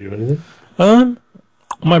you do anything?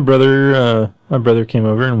 My brother came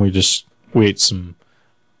over and we ate some,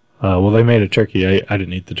 they made a turkey. I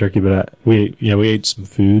didn't eat the turkey, but we ate some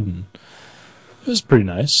food, and it was pretty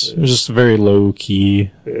nice. It was just very low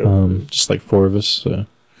key, Yeah. just like four of us. So.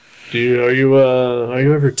 Are you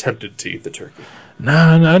ever tempted to eat the turkey? No,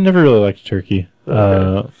 I never really liked turkey.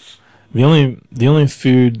 Okay. The only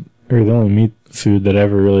food, or the only meat food that I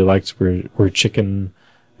ever really liked were chicken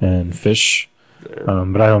and fish.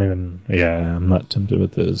 But I don't even, I'm not tempted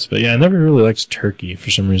with those. But I never really liked turkey for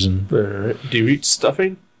some reason. Do you eat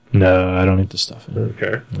stuffing? No, I don't eat the stuffing.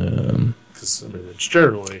 Okay. Because it's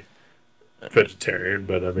generally vegetarian,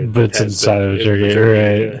 but But it it's has inside been of a in turkey, the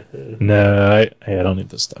right? yeah. No, I don't eat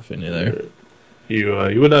the stuffing either. You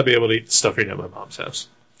would not be able to eat the stuffing at my mom's house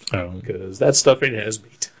Oh, because that stuffing has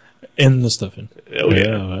meat. in the stuffing. Oh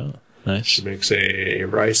yeah. Well, nice. She makes a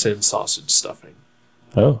rice and sausage stuffing,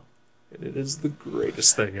 Oh, and it is the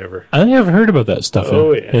greatest thing ever. I think I've heard about that stuffing.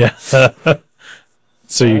 Oh, yeah. Yeah.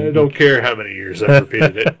 So I don't care how many years I've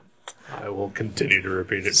repeated it. I will continue to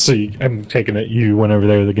repeat it. I'm taking it you went over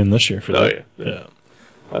there again this year for Oh, that. yeah.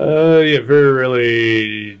 Very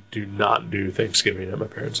rarely do not do Thanksgiving at my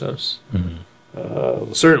parents' house.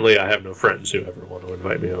 Mhm. Certainly, I have no friends who ever want to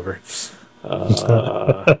invite me over.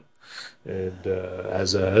 And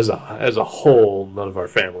as a whole, none of our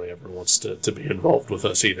family ever wants to be involved with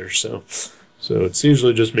us either. So it's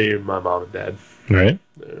usually just me and my mom and dad. Right.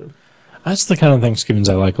 That's the kind of Thanksgivings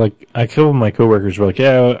I like. Like, a couple of my coworkers were like,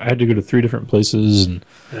 yeah, I had to go to 3 different places, and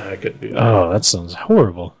I couldn't do that. oh, that sounds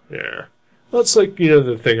horrible. Yeah. Well, it's like,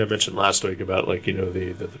 the thing I mentioned last week about, like,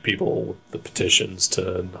 the people with the petitions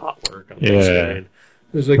to not work on Thanksgiving.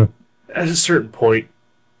 It was like, at a certain point,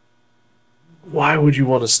 why would you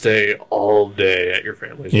want to stay all day at your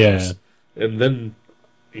family's house? And then,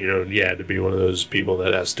 to be one of those people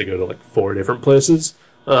that has to go to, like, 4 different places.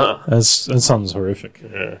 That sounds horrific.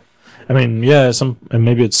 Yeah. I mean, and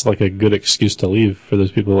maybe it's like a good excuse to leave for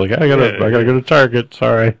those people. Like, I gotta go to Target.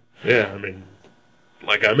 Sorry. Yeah, I mean,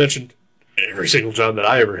 like I mentioned, every single job that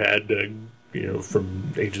I ever had,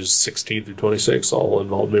 from ages 16 through 26, all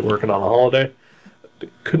involved me working on a holiday.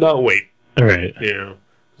 Could not wait. Right. It's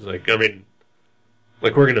like, I mean,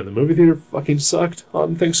 like working at the movie theater fucking sucked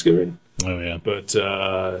on Thanksgiving. Oh yeah. But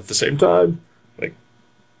at the same time, like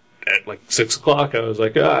at like 6 o'clock, I was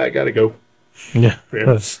like, I gotta go. Yeah.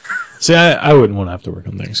 Yeah. See, I wouldn't want to have to work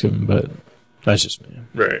on Thanksgiving, but that's just me.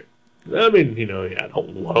 Right. I mean, I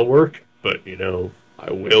don't want to work, but,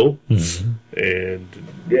 I will. Mm-hmm. And,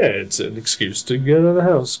 it's an excuse to get out of the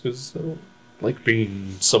house, because I don't like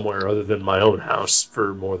being somewhere other than my own house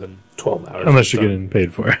for more than 12 hours. Unless you're getting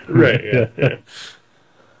paid for it. Right, yeah.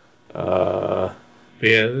 But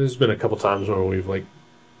there's been a couple times where we've, like,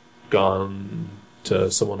 gone to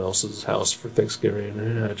someone else's house for Thanksgiving,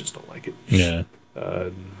 and I just don't like it. Yeah.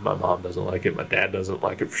 My mom doesn't like it. My dad doesn't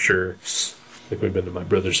like it for sure. Like, we've been to my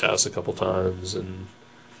brother's house a couple times, and,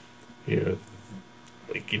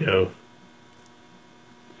 like,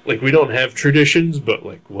 we don't have traditions, but,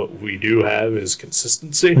 like, what we do have is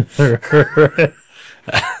consistency.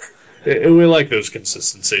 And we like those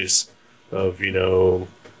consistencies of,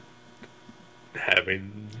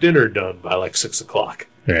 having dinner done by, like, 6 o'clock.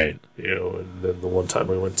 Right. And then the one time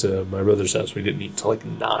we went to my brother's house, we didn't eat till, like,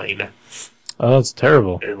 9. Oh, that's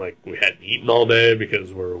terrible. And, like, we hadn't eaten all day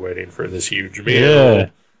because we were waiting for this huge meal. Yeah.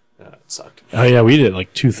 It sucked. Oh, yeah, we did at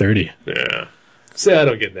like 2:30. Yeah. See, I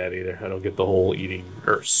don't get that either. I don't get the whole eating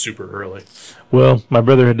super early. Well, my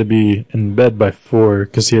brother had to be in bed by 4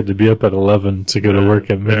 because he had to be up at 11 to go to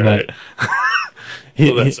work at midnight.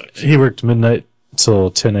 Right. He worked midnight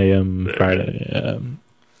till 10 a.m. Friday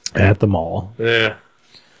at the mall. Yeah.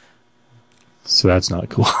 So that's not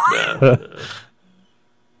cool.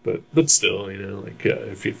 But still, like,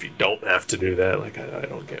 if you don't have to do that, like, I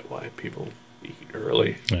don't get why people eat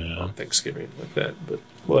early on Thanksgiving like that, but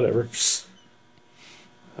whatever.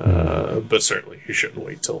 But certainly, you shouldn't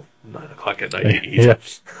wait till 9 o'clock at night to eat.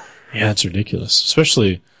 Yeah, it's ridiculous.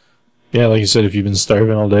 Especially, like you said, if you've been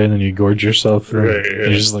starving all day and then you gorge yourself, and you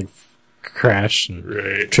just, like, crash and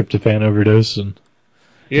tryptophan overdose. And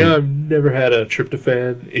I've never had a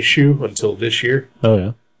tryptophan issue until this year. Oh,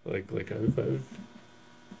 yeah. Like I've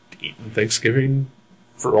eaten Thanksgiving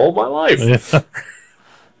for all my life. Yeah.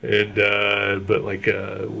 And, but, like,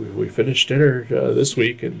 we finished dinner this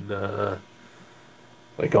week, and,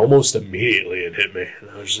 like, almost immediately it hit me.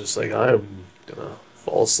 And I was just like, I'm gonna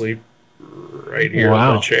fall asleep right here in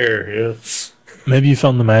my chair. Yeah. Maybe you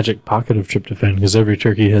found the magic pocket of tryptophan, because every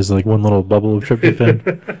turkey has, like, one little bubble of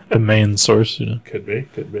tryptophan. The main source, Could be.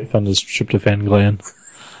 Found this tryptophan gland.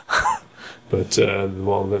 But,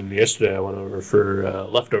 then yesterday I went over for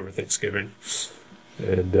leftover Thanksgiving,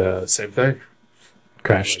 and same thing.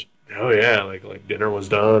 Crashed. Oh, yeah, like dinner was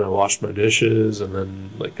done, I washed my dishes, and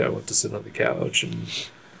then, like, I went to sit on the couch, and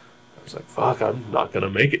I was like, fuck, I'm not gonna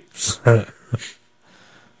make it.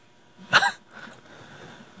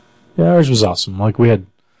 Yeah, ours was awesome. Like, we've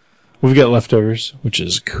got leftovers, which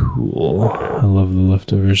is cool. I love the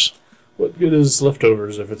leftovers. What good is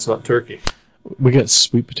leftovers if it's not turkey? We got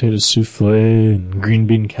sweet potato souffle and green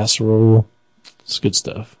bean casserole. It's good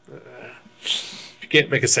stuff. If you can't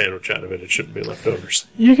make a sandwich out of it, it shouldn't be leftovers.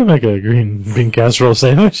 You can make a green bean casserole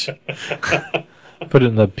sandwich. Put it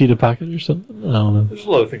in the pita pocket or something. I don't know. There's a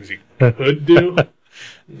lot of things you could do.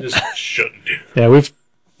 You just shouldn't do. Yeah, we've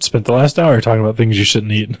spent the last hour talking about things you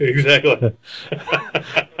shouldn't eat. Exactly.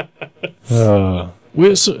 So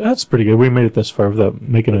that's pretty good. We made it this far without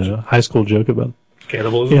making a high school joke about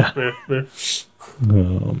cannibalism. Yeah.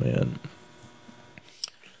 Oh man.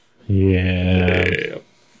 Yeah.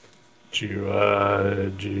 Did you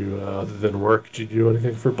other than work, did you do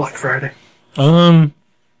anything for Black Friday? I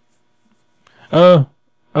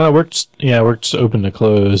worked open to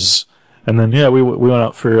close, and then we went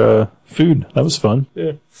out for food. That was fun.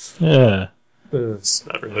 Yeah. That's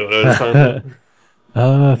not really what I was talking about.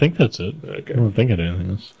 I think that's it. Okay. I don't think I did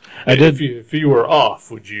anything else. I did. If you were off,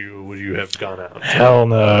 would you have gone out? Hell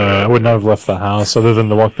no. I would not have left the house other than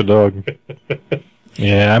to walk the dog.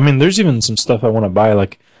 Yeah, I mean, there's even some stuff I want to buy,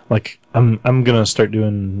 like Like, I'm gonna start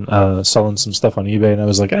doing, selling some stuff on eBay, and I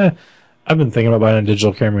was like, I've been thinking about buying a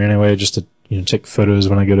digital camera anyway, just to, take photos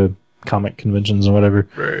when I go to comic conventions and whatever.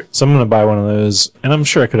 Right. So I'm gonna buy one of those, and I'm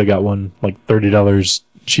sure I could have got one like $30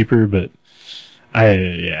 cheaper, but I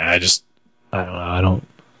don't know.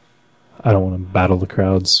 I don't want to battle the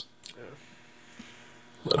crowds.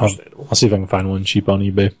 Understandable. I'll see if I can find one cheap on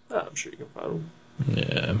eBay. I'm sure you can find them.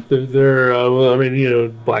 Yeah. They're well, I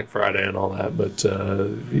mean, Black Friday and all that, but,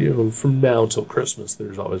 from now till Christmas,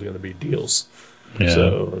 there's always going to be deals. Yeah.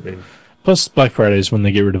 So, I mean, Plus, Black Friday is when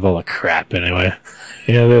they get rid of all the crap anyway.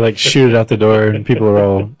 They like shoot it out the door, and people are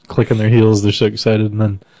all clicking their heels. They're so excited, and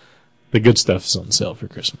then the good stuff is on sale for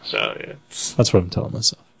Christmas. oh, yeah. That's what I'm telling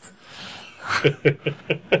myself.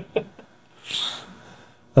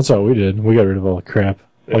 That's what we did. We got rid of all the crap.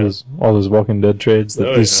 Yeah. All those Walking Dead trades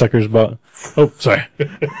that these suckers bought. Oh, sorry.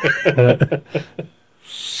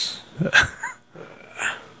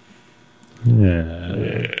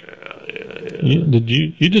 Yeah.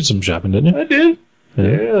 You did some shopping, didn't you? I did.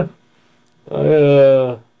 Yeah.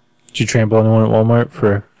 Did you trample anyone at Walmart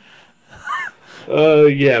for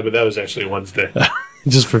Yeah, but that was actually Wednesday.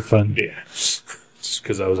 just for fun? Yeah. Just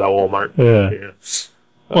because I was at Walmart. Yeah.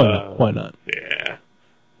 Yeah. Why not? Yeah.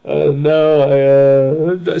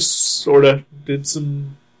 No, I sort of did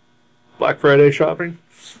some Black Friday shopping.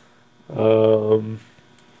 I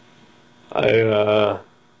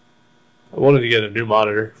wanted to get a new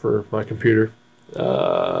monitor for my computer.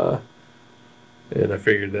 And I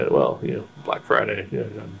figured that, Black Friday,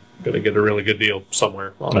 I'm going to get a really good deal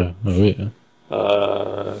somewhere on it. Oh,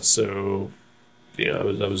 yeah. So, I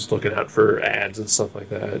was looking out for ads and stuff like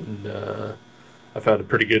that, and I found a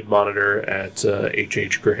pretty good monitor at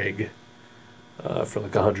H.H. Gregg for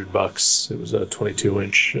like $100. It was a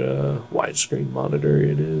 22-inch widescreen monitor.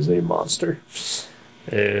 It is a monster,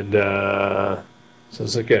 and so I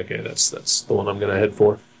was like, yeah, okay, that's the one I'm gonna head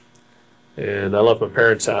for. And I left my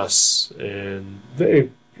parents' house, and they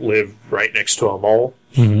live right next to a mall.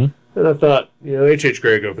 Mm-hmm. And I thought, H.H.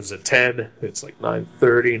 Gregg opens at 10. It's like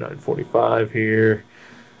 9:30, 9:45 here.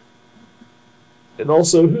 And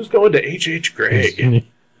also, who's going to H.H. Gregg?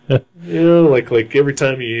 Like every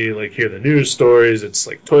time you hear the news stories, it's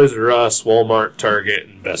like Toys R Us, Walmart, Target,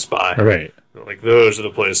 and Best Buy. Right. Like those are the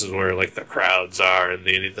places where like the crowds are and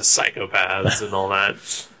the psychopaths and all that.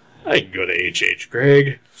 I can go to H.H.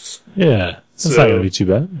 Gregg. Yeah, that's not gonna be too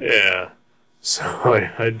bad. Yeah. So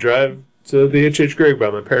I drive to the H.H. Gregg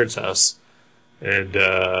by my parents' house, and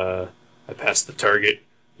I passed the Target,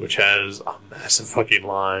 which has a massive fucking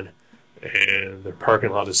line. And their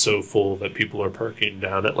parking lot is so full that people are parking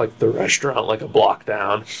down at like the restaurant like a block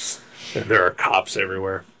down, and there are cops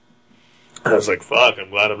everywhere. I was like, fuck,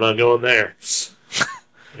 I'm glad I'm not going there.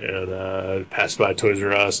 And I passed by Toys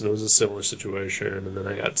R Us, and it was a similar situation. And then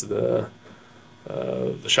I got to the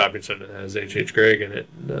shopping center that has H.H. Gregg in it,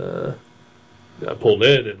 and I pulled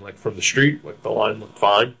in, and like from the street, like the line looked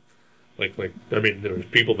fine. Like I mean, there was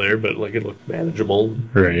people there, but like it looked manageable.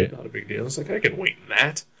 Right. Not a big deal. It's like I can wait in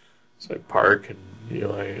that. So I park, and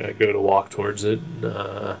I go to walk towards it, and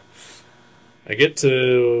I get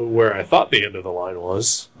to where I thought the end of the line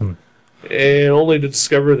was, and only to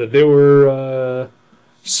discover that they were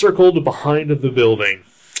circled behind the building.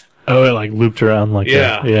 Oh, it like looped around like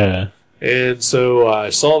that. Yeah. And so I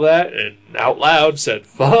saw that, and out loud said,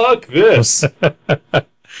 "Fuck this!" Did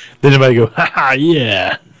anybody go, "Ha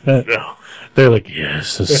yeah"? No. They're like,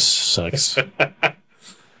 "Yes, this sucks."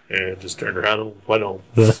 And just turned around and went home.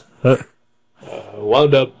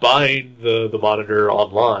 Wound up buying the monitor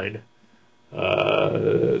online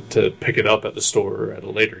to pick it up at the store at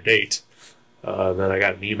a later date. Then I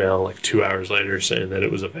got an email like 2 hours later saying that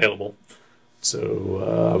it was available.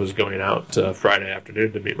 So I was going out Friday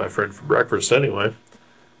afternoon to meet my friend for breakfast anyway.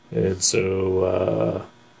 And so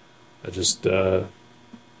I just had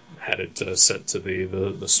it sent to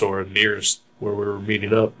the store nearest where we were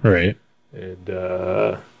meeting up. Right. And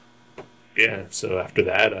yeah, so after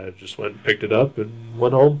that, I just went and picked it up and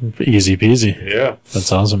went home. Easy peasy. Yeah. That's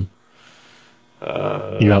awesome.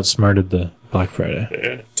 You outsmarted the Black Friday. Yeah,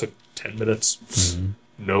 it took 10 minutes.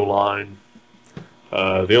 Mm-hmm. No line.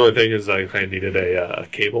 The only thing is I needed a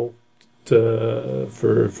cable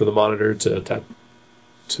for the monitor to tap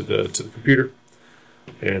to the computer.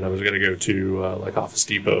 And I was going to go to like Office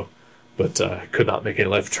Depot, but I could not make a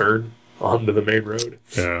left turn onto the main road.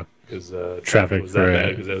 Yeah. Because traffic was that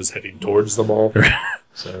bad because I was heading towards the mall.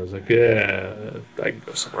 So I was like, yeah, I can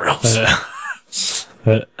go somewhere else.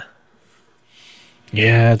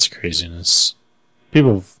 Yeah, it's craziness.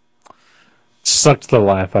 People have sucked the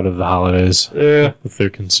life out of the holidays Yeah. with their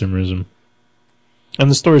consumerism. And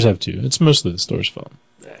the stores have too. It's mostly the store's fault.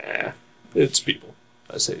 Nah, it's people.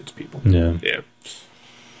 I say it's people. Yeah. Yeah.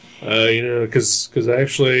 Because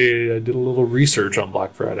actually I did a little research on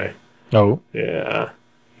Black Friday. Oh. Yeah.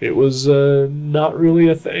 It was not really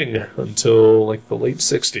a thing until like the late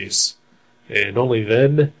 60s. And only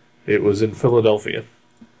then it was in Philadelphia.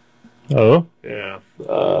 Oh. Yeah.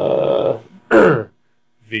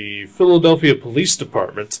 The Philadelphia Police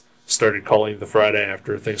Department started calling the Friday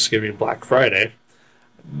after Thanksgiving Black Friday.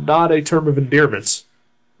 Not a term of endearment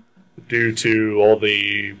due to all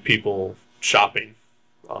the people shopping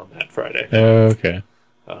on that Friday. Okay.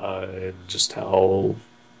 And just how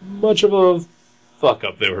much of a fuck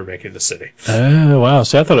up they were making the city. Oh, wow.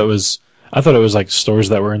 See, I thought it was like stores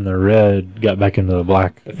that were in the red got back into the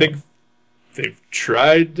black. I think they've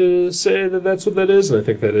tried to say that that's what that is, and I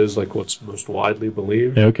think that is like what's most widely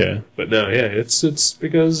believed. Okay. But no, yeah, it's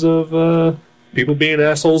because of people being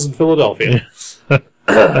assholes in Philadelphia.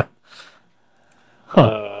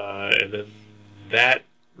 And then that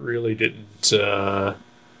really didn't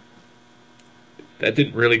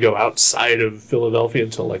really go outside of Philadelphia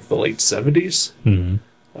until like the late 70s. Mm-hmm.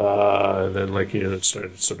 And then it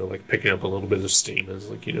started sort of like picking up a little bit of steam as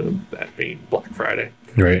that being Black Friday.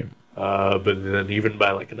 Right. But then even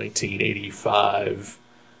by like 1985,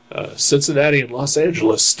 Cincinnati and Los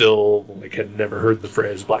Angeles still had never heard the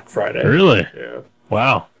phrase Black Friday. Really? Yeah.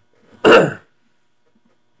 Wow.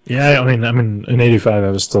 Yeah, I mean, in '85 I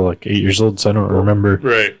was still like 8 years old, so I don't remember.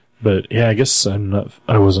 Right. But yeah, I guess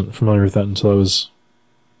I wasn't familiar with that until I was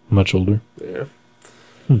much older. Yeah.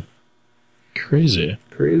 Crazy.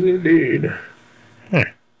 Crazy indeed.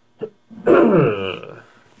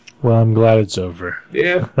 Well, I'm glad it's over.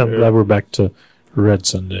 Yeah. I'm glad we're back to Red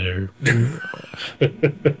Sunday or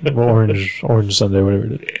Orange Sunday, whatever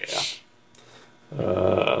it is.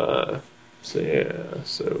 Yeah.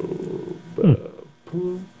 So,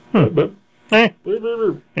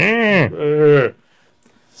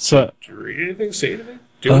 did you read anything? See anything?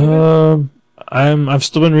 Do anything? I've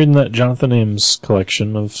still been reading that Jonathan Ames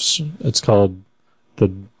collection of. It's called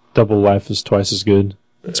 "The Double Life is Twice as Good."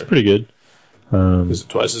 It's pretty good. Is it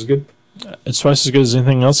twice as good? It's twice as good as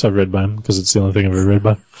anything else I've read by him because it's the only thing I've ever read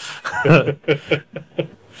by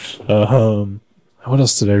him. What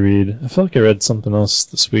else did I read? I feel like I read something else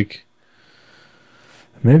this week.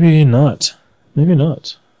 Maybe not.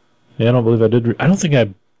 Yeah, I don't believe I did. I don't think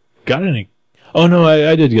I got any. Oh no,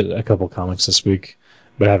 I did get a couple comics this week,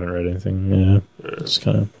 but I haven't read anything. Yeah, just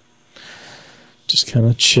kind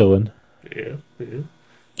of chilling. Yeah.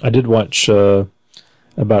 I did watch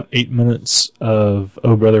about 8 minutes of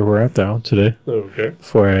Oh Brother, Where Art Thou today. Okay.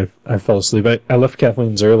 Before I fell asleep. I left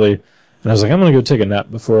Kathleen's early, and I was like, I'm going to go take a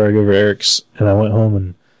nap before I go over to Eric's. And I went home,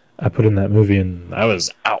 and I put in that movie, and I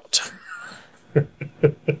was out.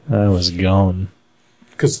 I was gone.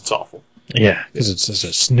 Because it's awful. Yeah, because it's just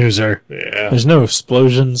a snoozer. Yeah. There's no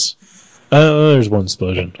explosions. There's one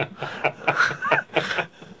explosion.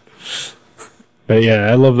 But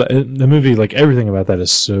yeah, I love that. The movie, like, everything about that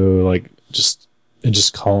is so, like, just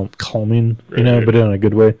calming, you know, but in a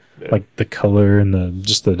good way. Yeah. Like, the color and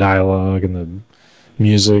the dialogue and the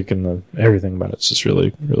music and everything about it's just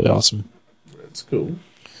really, really awesome. That's cool.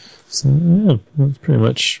 So, yeah, that's pretty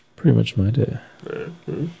much my day.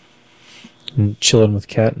 Mm-hmm. And chilling with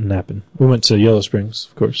Kat and napping. We went to Yellow Springs,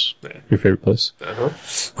 of course. Yeah. Your favorite place. Uh-huh.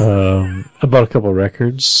 I bought a couple of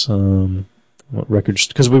records. What records?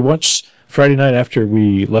 Because we watched Friday night after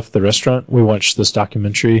we left the restaurant. We watched this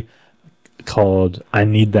documentary called "I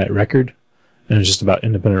Need That Record," and it was just about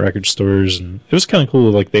independent record stores, and it was kind of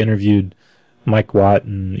cool. Like they interviewed Mike Watt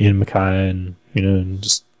and Ian Mackay, and and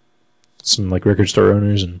just some like record store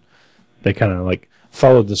owners, and they kind of like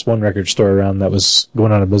followed this one record store around that was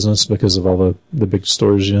going out of business because of all the big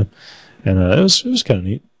stores, and it was kind of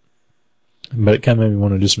neat. But it kind of made me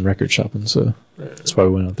want to do some record shopping, so that's why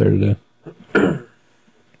we went out there today.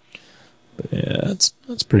 But yeah,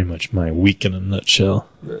 that's pretty much my week in a nutshell.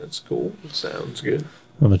 That's cool. Sounds good.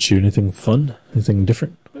 How about you? Anything fun? Anything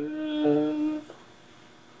different?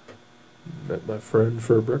 Met my friend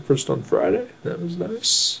for breakfast on Friday. That was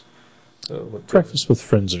nice. Breakfast with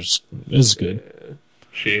friends is good.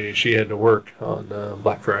 She had to work on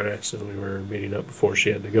Black Friday, so we were meeting up before she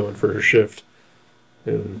had to go in for her shift.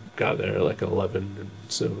 And we got there at like 11, and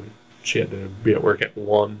so she had to be at work at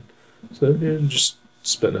 1. So just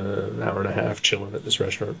spent an hour and a half chilling at this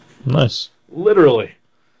restaurant. Nice. Literally.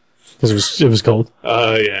 Because it was cold?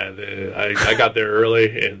 Yeah. I got there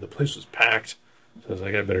early, and the place was packed. So I was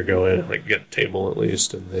like, I better go in and get a table at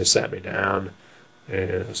least. And they sat me down,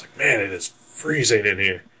 and I was like, man, it is freezing in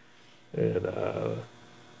here. And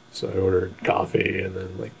so I ordered coffee, and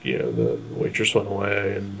then the waitress went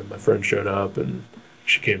away, and then my friend showed up, and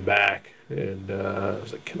she came back, and I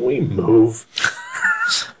was like, "Can we move?"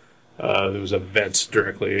 There was a vent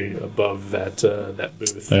directly above that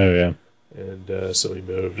booth, Oh yeah. and so we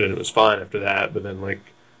moved, and it was fine after that. But then, like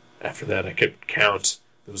after that, I kept count.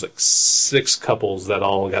 There was like 6 couples that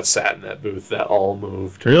all got sat in that booth that all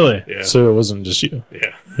moved. Really? Yeah. So it wasn't just you.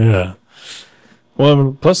 Yeah. Yeah. Well, I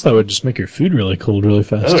mean, plus that would just make your food really cold really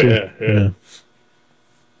fast, Oh, too. yeah.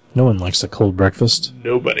 No one likes a cold breakfast.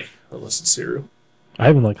 Nobody, unless it's cereal. I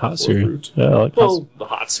even like hot cereal. fruit. Yeah, I like hot Well, the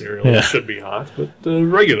hot cereal Yeah. should be hot, but the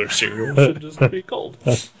regular cereal should just be cold.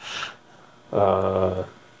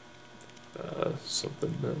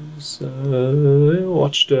 Something else. I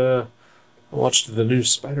watched the new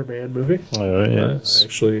Spider-Man movie. Oh, yeah. I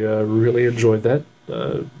actually really enjoyed that.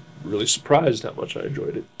 Really surprised how much I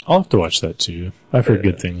enjoyed it. I'll have to watch that, too. I've heard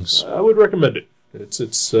Yeah. good things. I would recommend it.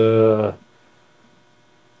 It's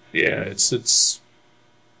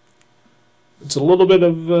a little bit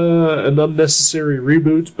of an unnecessary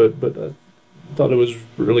reboot, but I thought it was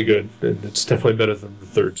really good, and it's definitely better than the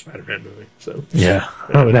third Spider-Man movie. So Yeah,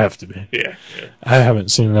 that would have to be. yeah. I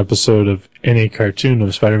haven't seen an episode of any cartoon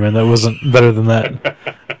of Spider-Man that wasn't better than that.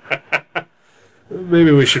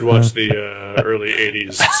 Maybe we should watch the early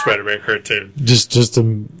 '80s Spider-Man cartoon. Just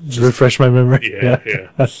to refresh my memory. Yeah.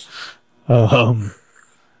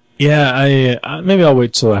 I maybe I'll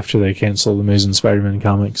wait till after they cancel the Amazing Spider-Man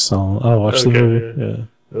comics. I'll watch the Okay, movie. yeah. Yeah.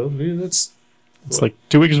 Well, yeah, that's It's like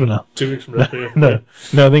 2 weeks from now. 2 weeks from now. Yeah.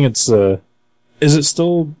 No, I think it's, is it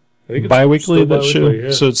still I think it's bi-weekly, still that show? bi-weekly,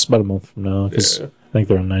 yeah. So it's about a month from now, because Yeah. I think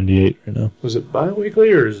they're on 98 right now. Was it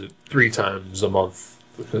bi-weekly or is it 3 times a month?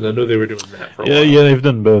 Because I know they were doing that for a while. Yeah, they've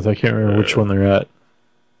done both. I can't remember which one they're at.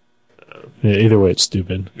 Yeah, either way, it's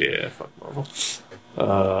stupid. Yeah, fuck Marvel.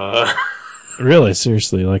 Really,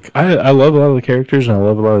 seriously. Like, I love a lot of the characters and I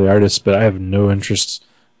love a lot of the artists, but I have no interest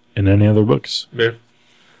in any other books. Yeah.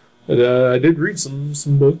 But, I did read some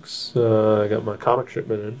books. I got my comic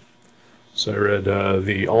shipment in. So I read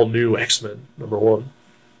the all-new X-Men, #1.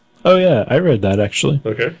 Oh, yeah, I read that, actually.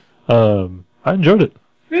 Okay. I enjoyed it.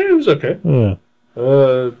 Yeah, it was okay. Yeah.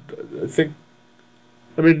 I think,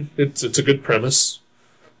 I mean, it's a good premise.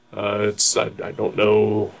 I don't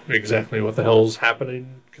know exactly what the hell's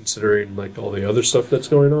happening, considering like all the other stuff that's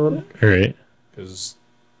going on. All right. Because,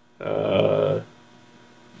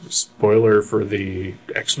 spoiler for the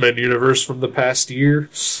X-Men universe from the past year,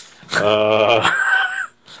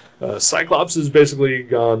 Cyclops has basically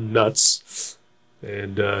gone nuts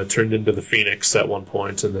and turned into the Phoenix at one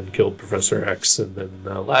point, and then killed Professor X. And then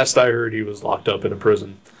last I heard, he was locked up in a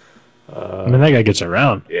prison. I mean, that guy gets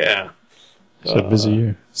around. Yeah. It's a busy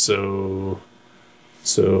year. So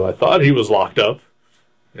I thought he was locked up,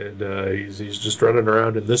 and he's just running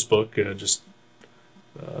around in this book, just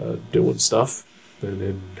doing stuff,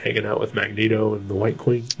 and hanging out with Magneto and the White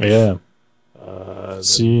Queen. Yeah. Then-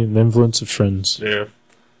 See the influence of friends. yeah.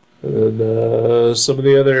 And then some of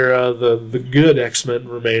the other the good X-Men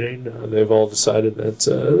remaining, they've all decided that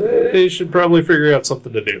they should probably figure out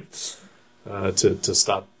something to do to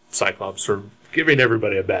stop Cyclops from giving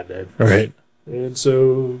everybody a bad name. All right. And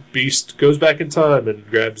so Beast goes back in time and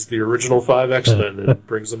grabs the original 5 X-Men and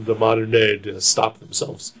brings them to modern day to stop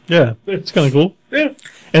themselves. Yeah. It's kind of cool. Yeah.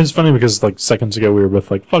 And it's funny because, like, seconds ago we were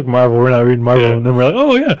both like, fuck Marvel, we're not reading Marvel. Yeah. And then we're like,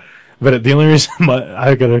 oh, yeah. But the only reason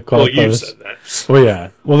I gotta Well, qualify you this. said that. Well, yeah.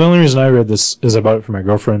 Well, the only reason I read this is I bought it for my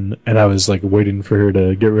girlfriend, and I was, like, waiting for her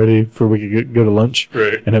to get ready for we could go to lunch.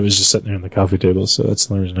 Right. And it was just sitting there on the coffee table, so that's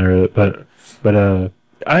the only reason I read it. But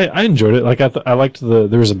I enjoyed it. Like, I liked there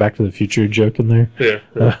was a Back to the Future joke in there. Yeah.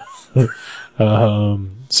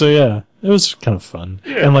 So yeah, it was kind of fun.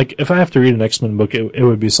 Yeah. And like, if I have to read an X-Men book, it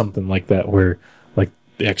would be something like that where like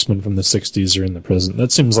the X-Men from the 60s are in the present.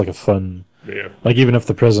 That seems like a fun, Yeah. like even if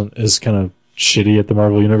the present is kind of shitty at the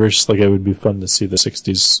Marvel Universe, like it would be fun to see the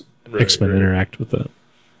 60s Right, X-Men right. interact with that.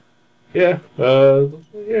 Yeah.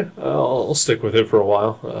 Yeah. I'll stick with it for a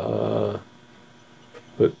while.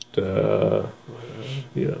 But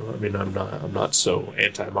you know, I mean, I'm not so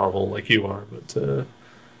anti-Marvel like you are, but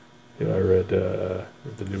you know, I read the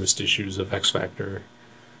newest issues of X Factor.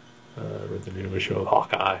 I read the new issue of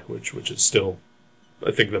Hawkeye, which is still,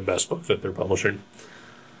 I think, the best book that they're publishing.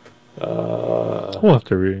 We'll have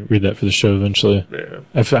to read that for the show eventually. Yeah.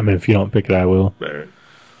 If you don't pick it, I will. Right.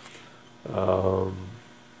 I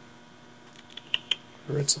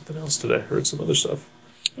read something else today. I read some other stuff.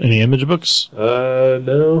 Any Image books?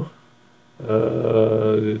 No.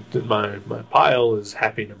 My pile is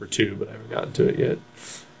Happy #2, but I haven't gotten to it yet.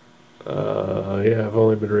 Yeah, I've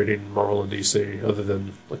only been reading Marvel and DC, other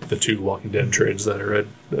than like the 2 Walking Dead trades that I read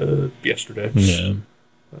yesterday. Yeah.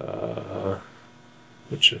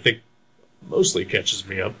 Which I think mostly catches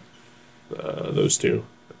me up. Those two.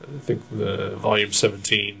 I think the volume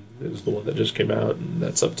 17 is the one that just came out, and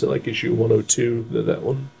that's up to like issue 102 that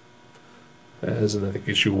one has, and I think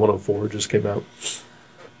issue 104 just came out.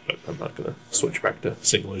 But I'm not going to switch back to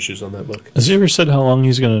single issues on that book. Has he ever said how long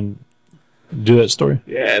he's going to do that story?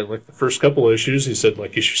 Yeah, like the first couple of issues, he said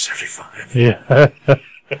like issue 75. Yeah.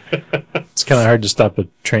 It's kind of hard to stop a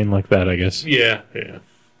train like that, I guess. Yeah, yeah.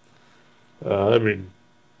 I mean,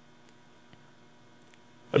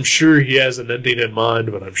 I'm sure he has an ending in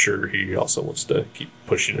mind, but I'm sure he also wants to keep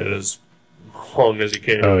pushing it as long as he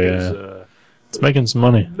can. Oh, yeah. It's making some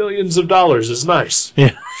money. Millions of dollars is nice.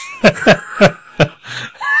 Yeah.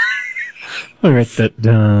 I'll write that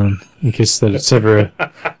down in case that it's ever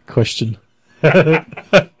a question.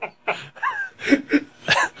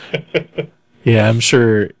 Yeah, I'm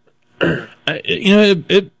sure.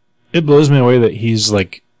 It blows me away that he's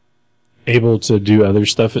like able to do other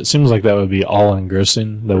stuff. It seems like that would be all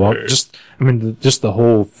engrossing. Just the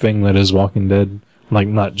whole thing that is Walking Dead, like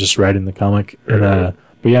not just writing the comic. And,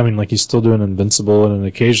 but yeah, I mean, like he's still doing Invincible and then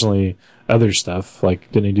occasionally other stuff.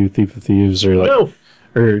 Like, didn't he do Thief of Thieves or like? No.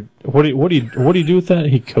 Or what do you do with that?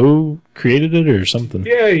 He co-created it or something?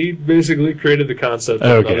 Yeah, he basically created the concept,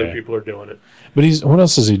 and other people are doing it. But what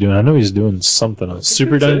else is he doing? I know he's doing something else.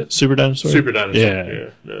 Super Dinosaur. Super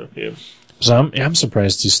Dinosaur. Yeah. So I'm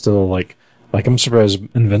surprised he's still like I'm surprised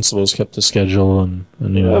Invincible's kept the schedule and you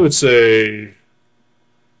know. I would say,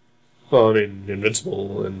 well, I mean,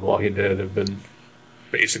 Invincible and Walking Dead have been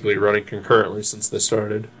basically running concurrently since they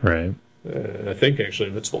started. Right. I think actually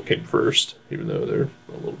Invincible came first, even though they're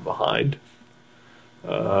a little behind.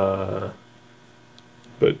 But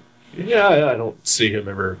yeah, I don't see him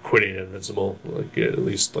ever quitting Invincible. Like at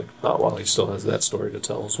least like not while he still has that story to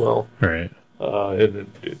tell as well. Right.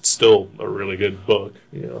 And it's still a really good book,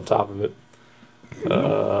 you know, on top of it.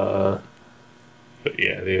 But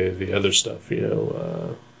yeah, the other stuff, you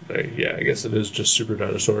know, I guess it is just Super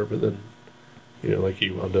Dinosaur, but then, you know, like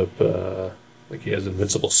he wound up, like he has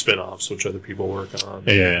Invincible spin-offs, which other people work on.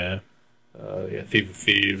 Yeah. Thief of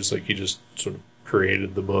Thieves, like he just sort of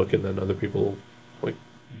created the book and then other people, like,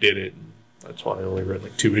 did it. And that's why I only read,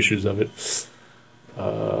 like, 2 issues of it.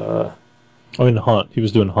 In Haunt. He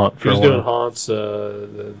was doing Haunt for a while. He was doing Haunts,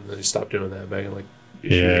 then he stopped doing that back in, like,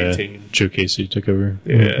 issue 18. Joe Casey took over.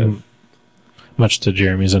 Yeah. Mm-hmm. Much to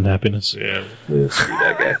Jeremy's unhappiness. Yeah, screw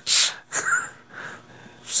that guy.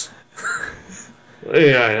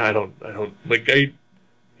 Yeah, I don't, like,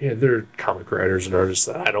 there are comic writers and artists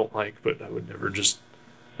that I don't like, but I would never just,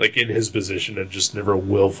 like, in his position, I'd just never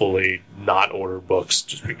willfully not order books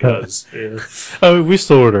just because. Yeah. Oh, we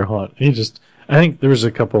still order Haunt. I think there was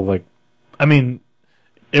a couple, like, I mean,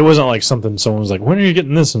 it wasn't like something someone was like, when are you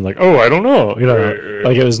getting this? And like, oh, I don't know. You know, Right.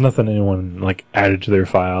 like it was nothing anyone, like, added to their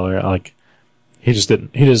file or, like, he just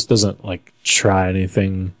doesn't, like, try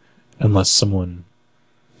anything unless someone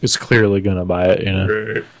is clearly gonna buy it, you know?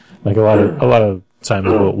 Right. Like a lot of times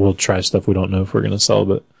we'll try stuff we don't know if we're gonna sell,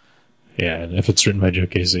 but yeah, and if it's written by Joe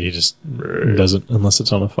Casey, he just doesn't unless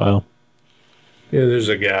it's on a file. Yeah, there's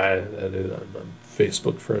a guy that I'm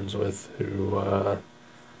Facebook friends with who,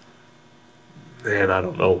 man, I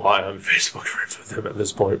don't know why I'm Facebook friends with him at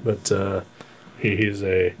this point, but he's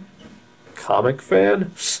a comic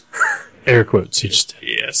fan. Air quotes, he just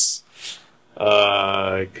did. Yes.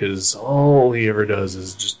 Because all he ever does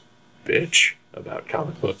is just bitch about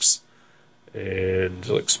comic books. And,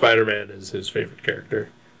 like, Spider-Man is his favorite character.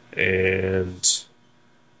 And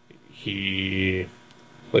he,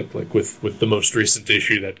 like with the most recent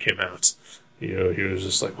issue that came out, you know, he was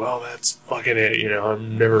just like, well, that's fucking it, you know,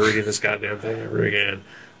 I'm never reading this goddamn thing ever again.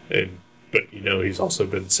 But, you know, he's also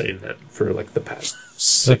been saying that for, like, the past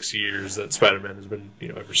 6 years that Spider-Man has been, you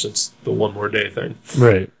know, ever since the One More Day thing.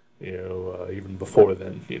 Right. You know, even before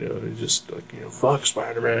then, you know, he's just like, you know, fuck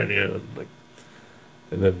Spider-Man, you know,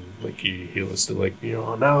 and then, like, he listed, like, you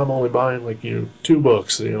know, now I'm only buying, like, you know, 2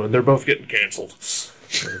 books, you know, and they're both getting canceled.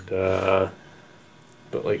 And,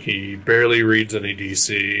 but, like, he barely reads any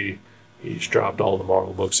DC. He's dropped all the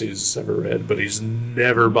Marvel books he's ever read, but he's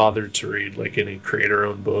never bothered to read, like, any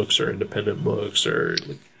creator-owned books or independent books or,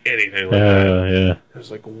 like, anything like that. Yeah. I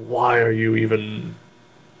was like, why are you even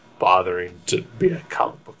bothering to be a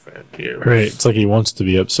comic book fan? You know? Right. It's like he wants to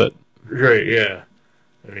be upset. Right, yeah.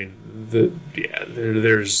 I mean,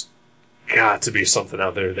 there's got to be something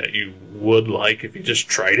out there that you would like if you just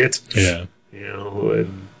tried it. Yeah. You know,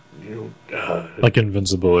 and, you know... like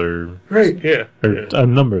Invincible or... Right, yeah. Or yeah. a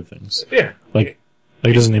number of things. Yeah. Like,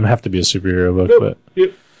 it doesn't even have to be a superhero book, Nope. but...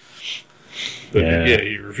 Yep. But, yeah,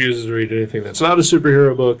 he refuses to read anything that's not a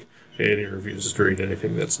superhero book, and he refuses to read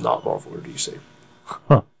anything that's not Marvel or DC.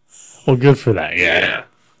 Huh. Well, good for that. Yeah.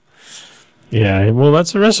 Yeah. Well,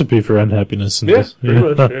 that's a recipe for unhappiness. Yeah,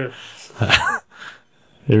 pretty much, yeah.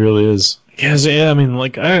 It really is. Yes, yeah, I mean,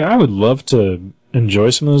 like, I would love to enjoy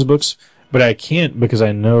some of those books, but I can't because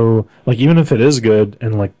I know, like, even if it is good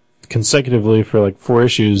and, like, consecutively for, like, 4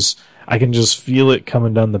 issues, I can just feel it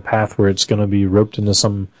coming down the path where it's going to be roped into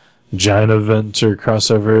some giant event or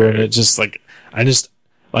crossover, and it just, like, I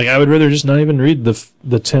would rather just not even read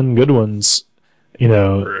the 10 good ones, you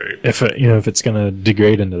know, Right. if it's going to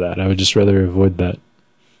degrade into that. I would just rather avoid that.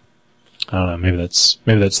 I don't know, maybe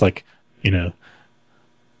that's like, you know,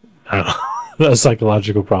 I don't know, a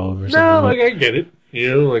psychological problem or something. No, but- like, I get it.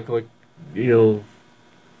 You know,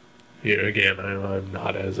 again, I'm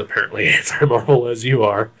not as apparently anti-Marvel as you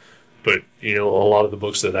are, but, you know, a lot of the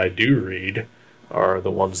books that I do read are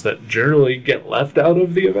the ones that generally get left out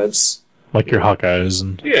of the events. like your Hawkeyes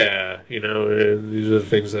and Yeah, you know, and these are the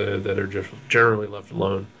things that are just generally left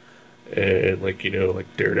alone. And, like, you know,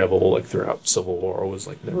 like Daredevil, like, throughout Civil War was,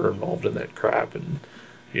 like, never involved in that crap. And,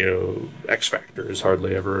 you know, X-Factor is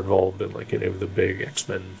hardly ever involved in, like, any of the big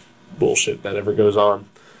X-Men bullshit that ever goes on.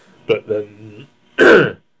 But then,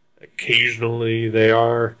 occasionally they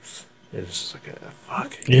are. And it's just like,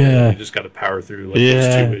 fuck. Yeah. You just gotta power through, like,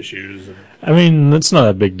 Yeah. those 2 issues. And, I mean, that's not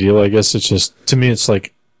a big deal. I guess it's just, to me, it's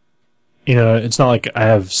like, you know, it's not like I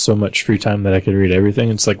have so much free time that I could read everything.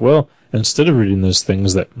 It's like, well, instead of reading those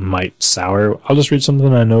things that might sour, I'll just read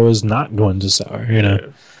something I know is not going to sour, you know?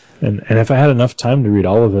 yeah. And if I had enough time to read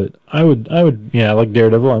all of it, I would, yeah, like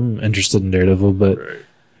Daredevil, I'm interested in Daredevil, but, Right.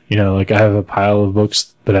 you know, like I have a pile of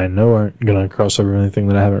books that I know aren't going to cross over anything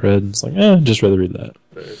that I haven't read. It's like, just rather read that.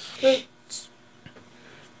 Right.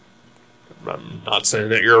 I'm not saying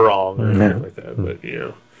that you're wrong or anything No. like that, but, you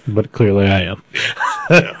know. But clearly I am.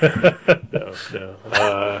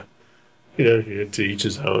 No. You know, to each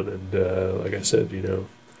his own, and like I said, you know,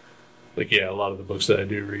 like, yeah, a lot of the books that I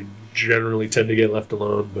do read generally tend to get left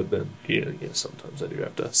alone, but then, yeah, sometimes I do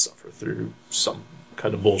have to suffer through some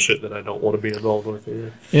kind of bullshit that I don't want to be involved with.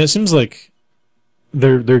 Yeah, it seems like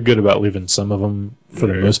they're good about leaving some of them for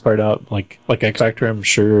the Right. most part out. Like X Factor, I'm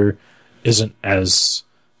sure isn't as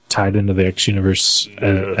tied into the X universe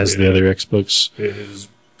No, as the yeah. other X books. It is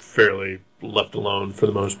fairly left alone for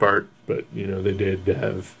the most part, but, you know, they did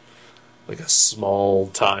have like a small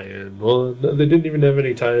tie-in. Well, they didn't even have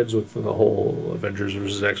any tie-ins with the whole Avengers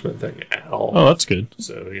versus X-Men thing at all. Oh, that's good.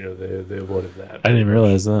 So, you know, they avoided that. I didn't even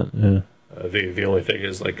realize that. Yeah. The only thing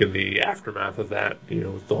is, like, in the aftermath of that, you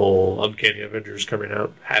know, with the whole Uncanny Avengers coming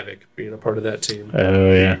out, Havoc being a part of that team.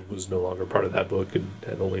 Oh, yeah. He was no longer part of that book and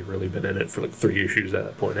had only really been in it for like 3 issues at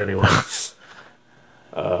that point anyway.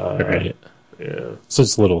 Right. Yeah. So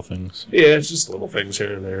it's little things. Yeah, it's just little things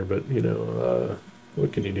here and there, but, you know,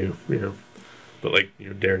 what can you do, you know? But, like, you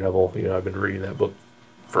know, Daredevil, you know, I've been reading that book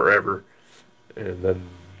forever, and then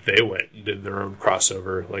they went and did their own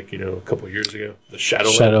crossover, like, you know, a couple years ago, the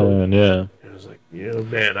Shadowland, yeah. And I was like, you know,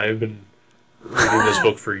 man, I've been reading this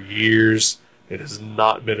book for years. It has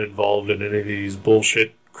not been involved in any of these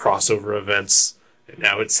bullshit crossover events, and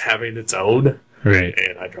now it's having its own, Right.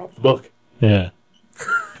 and I dropped the book. Yeah.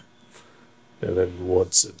 And then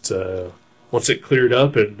once it cleared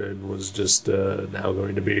up and was just now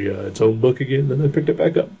going to be its own book again, then I picked it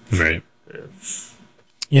back up. Right. Yeah.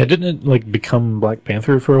 Yeah, didn't it, like, become Black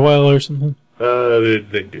Panther for a while or something?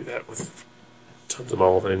 They do that with tons of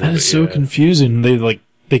Marvel things. That is but so yeah. confusing.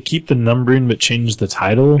 They keep the numbering but change the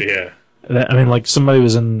title. Yeah. I mean, like, somebody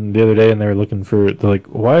was in the other day and they were looking for, they're like,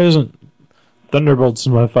 why isn't Thunderbolts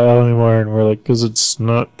in my file anymore? And we're like, because it's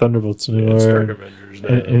not Thunderbolts anymore. It's Dark Avengers now.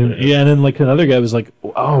 And then, like, another guy was like,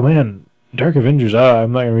 oh, man, Dark Avengers,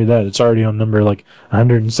 I'm not going to read that. It's already on number, like,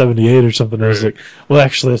 178 or something. I was Right. like, well,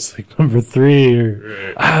 actually, it's, like, number 3.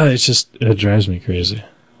 Or, Right. it drives me crazy.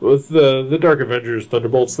 With the Dark Avengers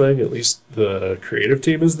Thunderbolts thing, at least the creative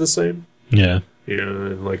team is the same. Yeah. You know,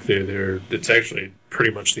 and like it's actually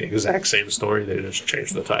pretty much the exact same story. They just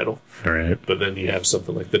changed the title. All right. But then you have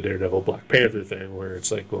something like the Daredevil Black Panther thing, where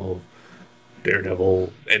it's like, well,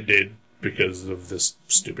 Daredevil ended because of this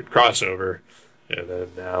stupid crossover, and then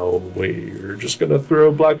now we're just going to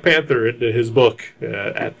throw Black Panther into his book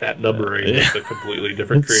at that numbering with a completely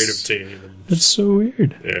different creative team. And, It's so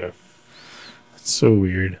weird. yeah. It's so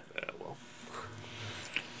weird. Well,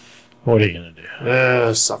 What are you going to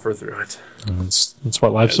do? suffer through it. That's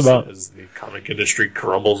what life's As, about. as the comic industry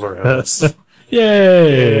crumbles around us.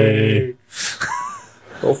 Yay!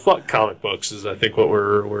 Well, fuck comic books is, I think, what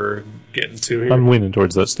we're getting to here. I'm leaning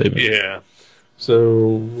towards that statement. Yeah.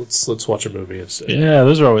 So let's watch a movie instead. Yeah,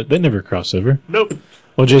 those are always, they never cross over. Nope.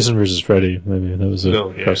 Well, Jason versus Freddy, maybe that was a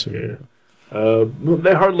No. Yeah. crossover. Yeah.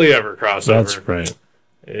 They hardly ever cross That's over. right.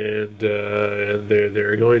 and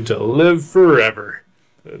they're going to live forever.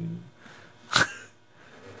 And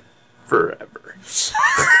forever.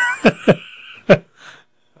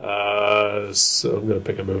 So I'm going to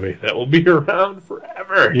pick a movie that will be around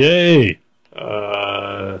forever. Yay!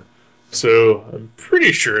 So I'm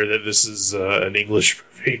pretty sure that this is an English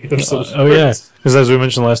movie of some sort. Oh yeah, because as we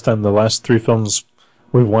mentioned last time, the last 3 films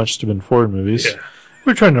we've watched have been foreign movies. Yeah.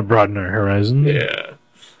 We're trying to broaden our horizon. Yeah.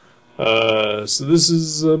 So this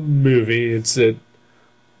is a movie. It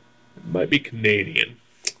might be Canadian.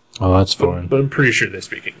 Oh, that's foreign. But I'm pretty sure they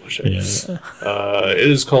speak English. Yeah. It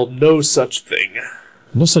is called No Such Thing.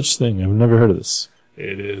 No such thing. I've never heard of this.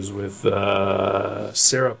 It is with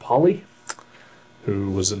Sarah Polley,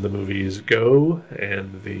 who was in the movies Go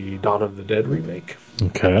and the Dawn of the Dead remake,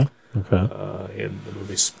 Okay. and the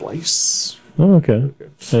movie Splice. Oh, okay.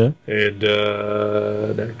 Yeah. And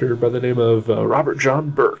an actor by the name of Robert John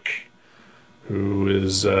Burke, who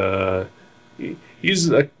is he's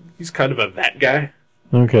kind of a that guy.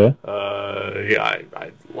 Okay.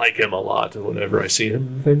 I like him a lot whenever I see him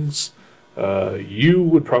in things. You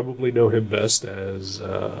would probably know him best as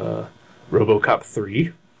RoboCop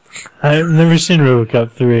 3. I've never seen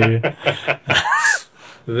RoboCop 3.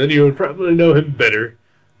 And then you would probably know him better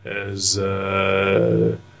as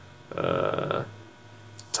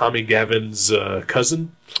Tommy Gavin's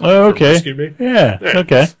cousin. Oh, okay. Excuse me. Yeah. Yeah.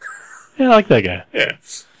 Okay. Yeah, I like that guy. Yeah.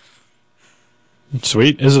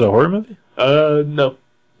 Sweet. Is it a horror movie? No.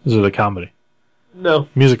 Is it a comedy? No.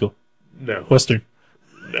 Musical? No. Western?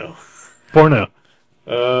 No. Porno?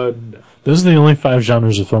 No. Those are the only 5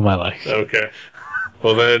 genres of film I like. Okay.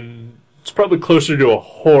 Well, then it's probably closer to a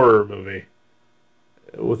horror movie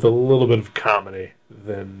with a little bit of comedy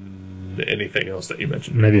than anything else that you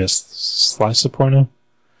mentioned. Maybe a slice of porno?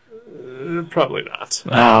 Probably not.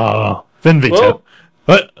 Oh. Then veto.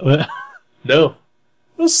 Well, What? no.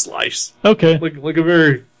 A slice. Okay. Like a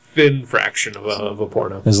very thin fraction of a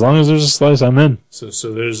porno. As long as there's a slice, I'm in.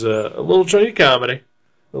 So there's a little chunk of comedy,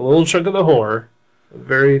 a little chunk of the horror, a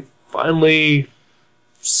very finely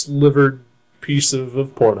slivered piece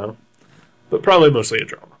of porno, but probably mostly a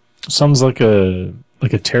drama. Sounds like a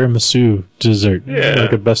tiramisu dessert. Yeah.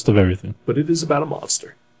 Like a best of everything. But it is about a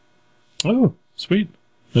monster. Oh, sweet.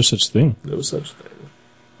 No such thing. No such thing.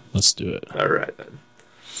 Let's do it. All right, then.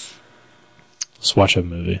 Let's watch a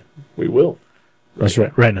movie. We will. That's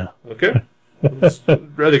right now. Okay.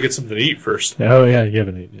 I'd rather get something to eat first. Oh, yeah, you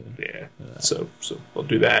haven't eaten yet. Yeah. So we'll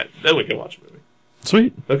do that. Then we can watch a movie.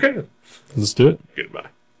 Sweet. Okay. Let's do it. Goodbye.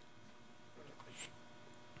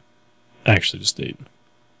 I actually just ate.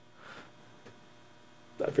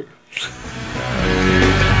 I figured.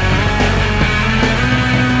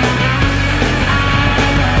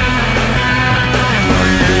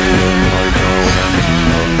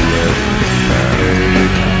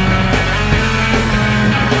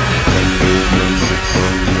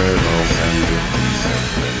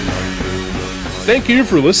 Thank you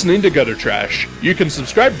for listening to Gutter Trash. You can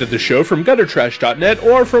subscribe to the show from guttertrash.net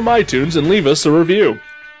or from iTunes and leave us a review.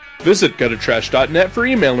 Visit guttertrash.net for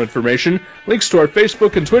email information, links to our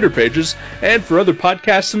Facebook and Twitter pages, and for other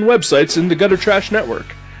podcasts and websites in the Gutter Trash Network.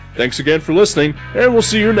 Thanks again for listening, and we'll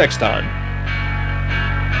see you next time.